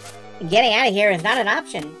 Oh. Getting out of here is not an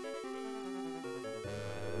option.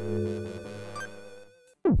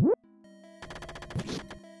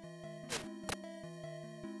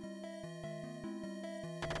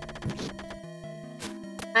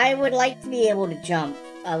 I would like to be able to jump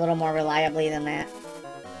a little more reliably than that.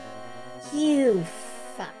 You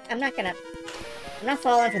fuck. I'm not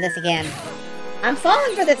falling for this again. I'm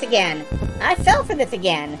falling for this again. I fell for this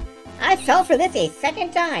again. I fell for this a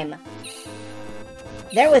second time.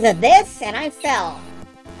 There was a this, and I fell.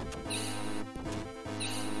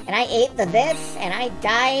 And I ate the this, and I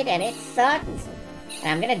died, and it sucked. And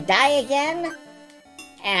I'm gonna die again.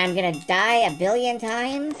 And I'm gonna die a billion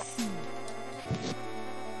times.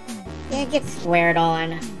 Yeah, get squared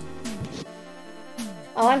on.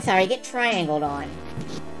 Oh, I'm sorry, get triangled on.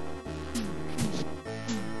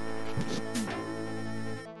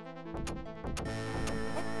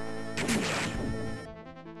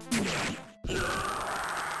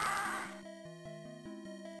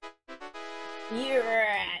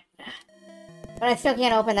 But I still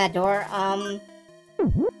can't open that door,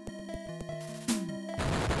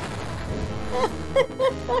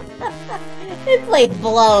 This place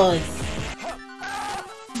blows.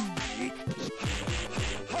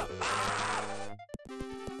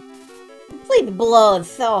 This place blows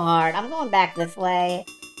so hard. I'm going back this way.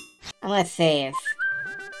 I'm gonna save.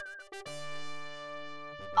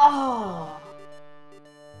 Oh.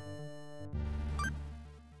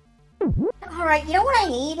 Alright, you know what I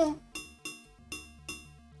need?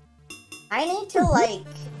 I need to, like,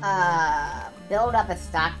 build up a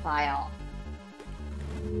stockpile.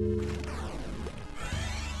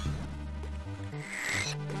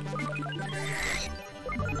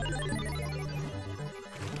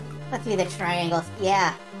 Let's do the triangle.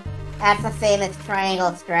 Yeah, that's the famous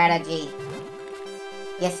triangle strategy.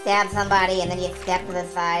 You stab somebody and then you step to the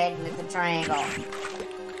side and it's a triangle.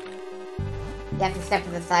 You have to step to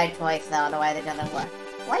the side twice though, otherwise it doesn't work.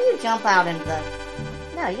 Why do you jump out into the...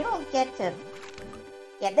 No, you don't get to...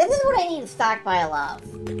 Yeah, this is what I need a stockpile of.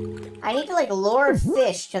 I need to, like, lure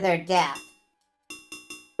fish to their death.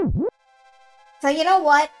 So, you know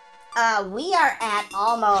what? We are at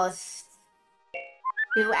almost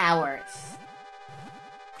 2 hours.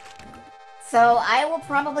 So, I will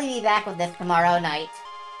probably be back with this tomorrow night.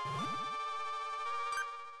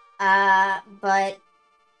 But...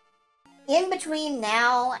 in between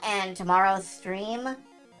now and tomorrow's stream...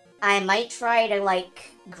 I might try to,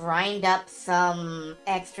 like, grind up some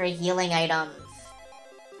extra healing items.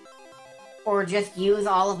 or just use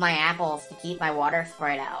all of my apples to keep my water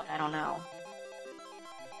sprite out. I don't know.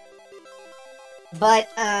 But,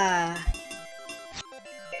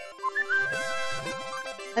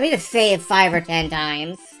 let me just save 5 or 10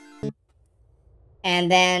 times.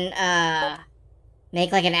 And then,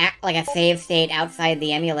 make like a save state outside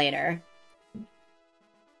the emulator.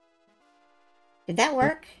 Did that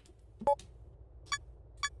work?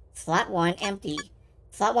 Slot 1 empty.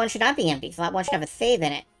 Slot 1 should not be empty. Slot 1 should have a save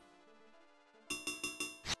in it.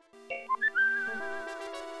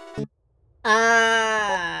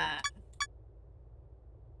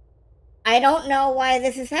 I don't know why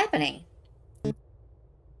this is happening.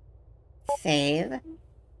 Save.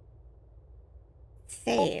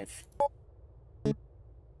 Save.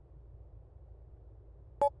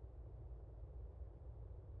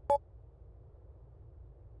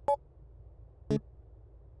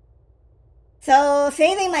 So,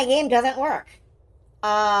 saving my game doesn't work.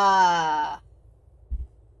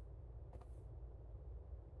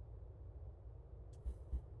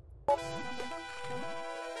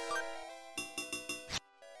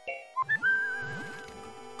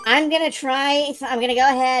 I'm gonna try, so I'm gonna go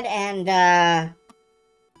ahead and,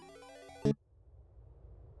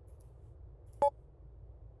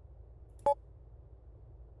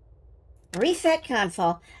 reset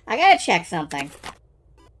console. I gotta check something.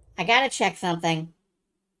 I gotta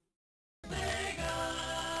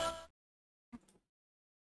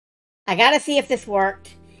see if this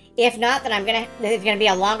worked. If not, then this is gonna be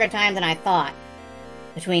a longer time than I thought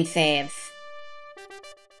between saves.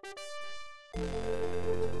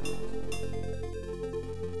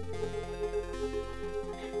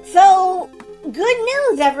 So, good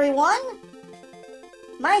news, everyone!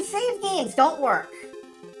 My save games don't work.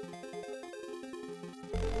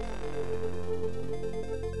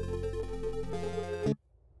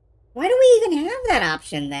 Why do we even have that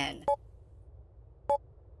option, then?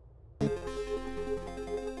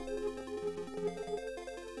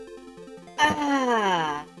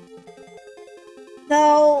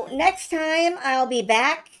 So, next time I'll be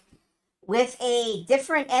back with a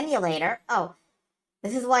different emulator. Oh,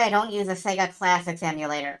 this is why I don't use a Sega Classics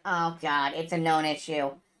emulator. Oh god, it's a known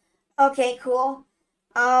issue. Okay, cool.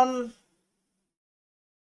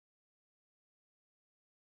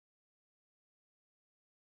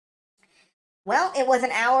 Well, it was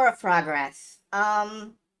an hour of progress. I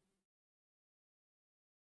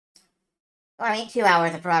mean, 2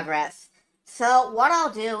 hours of progress. So, what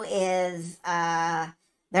I'll do is,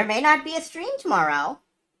 there may not be a stream tomorrow,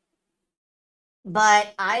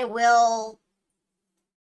 but I will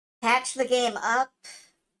patch the game up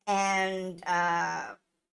and,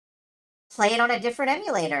 play it on a different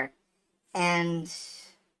emulator. And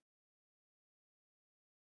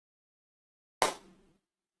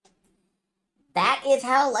that is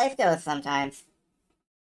how life goes sometimes.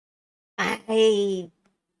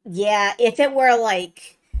 Yeah, if it were,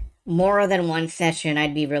 like, more than one session,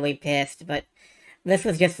 I'd be really pissed, but this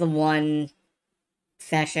was just the one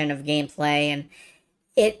session of gameplay, and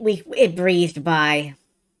it breezed by.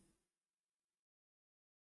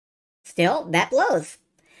 Still, that blows.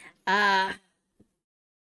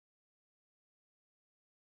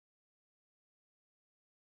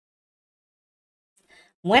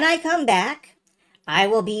 When I come back, I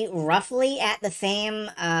will be roughly at the same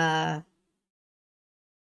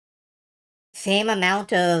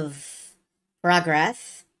amount of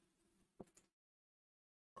progress,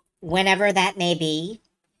 whenever that may be.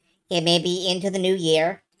 It may be into the new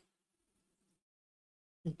year,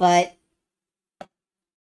 but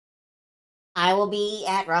I will be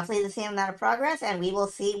at roughly the same amount of progress, and we will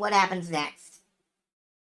see what happens next.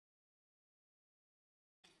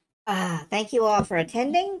 Thank you all for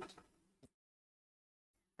attending.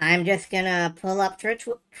 I'm just gonna pull up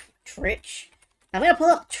Twitch. I'm gonna pull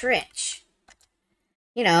up Twitch.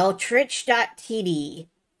 You know, twitch.tv.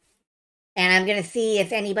 And I'm gonna see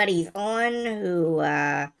if anybody's on who,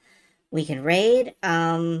 we can raid.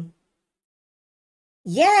 Yeah,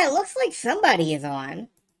 it looks like somebody is on.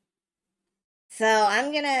 So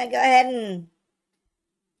I'm gonna go ahead and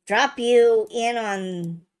drop you in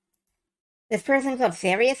on this person called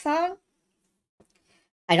Serious Song.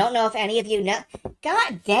 I don't know if any of you know.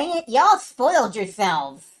 God dang it, y'all spoiled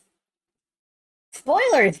yourselves.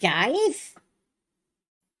 Spoilers, guys.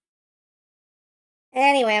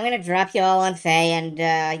 Anyway, I'm gonna drop you all on Say, and,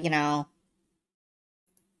 you know.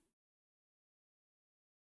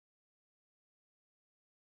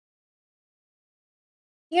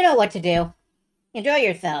 You know what to do. Enjoy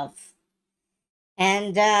yourselves.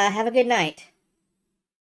 And, have a good night.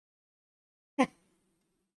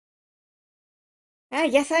 I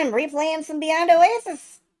guess I'm replaying some Beyond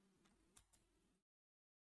Oasis.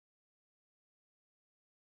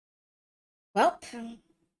 Well,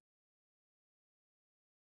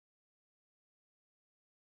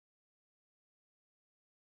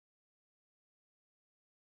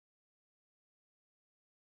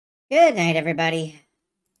 good night, everybody.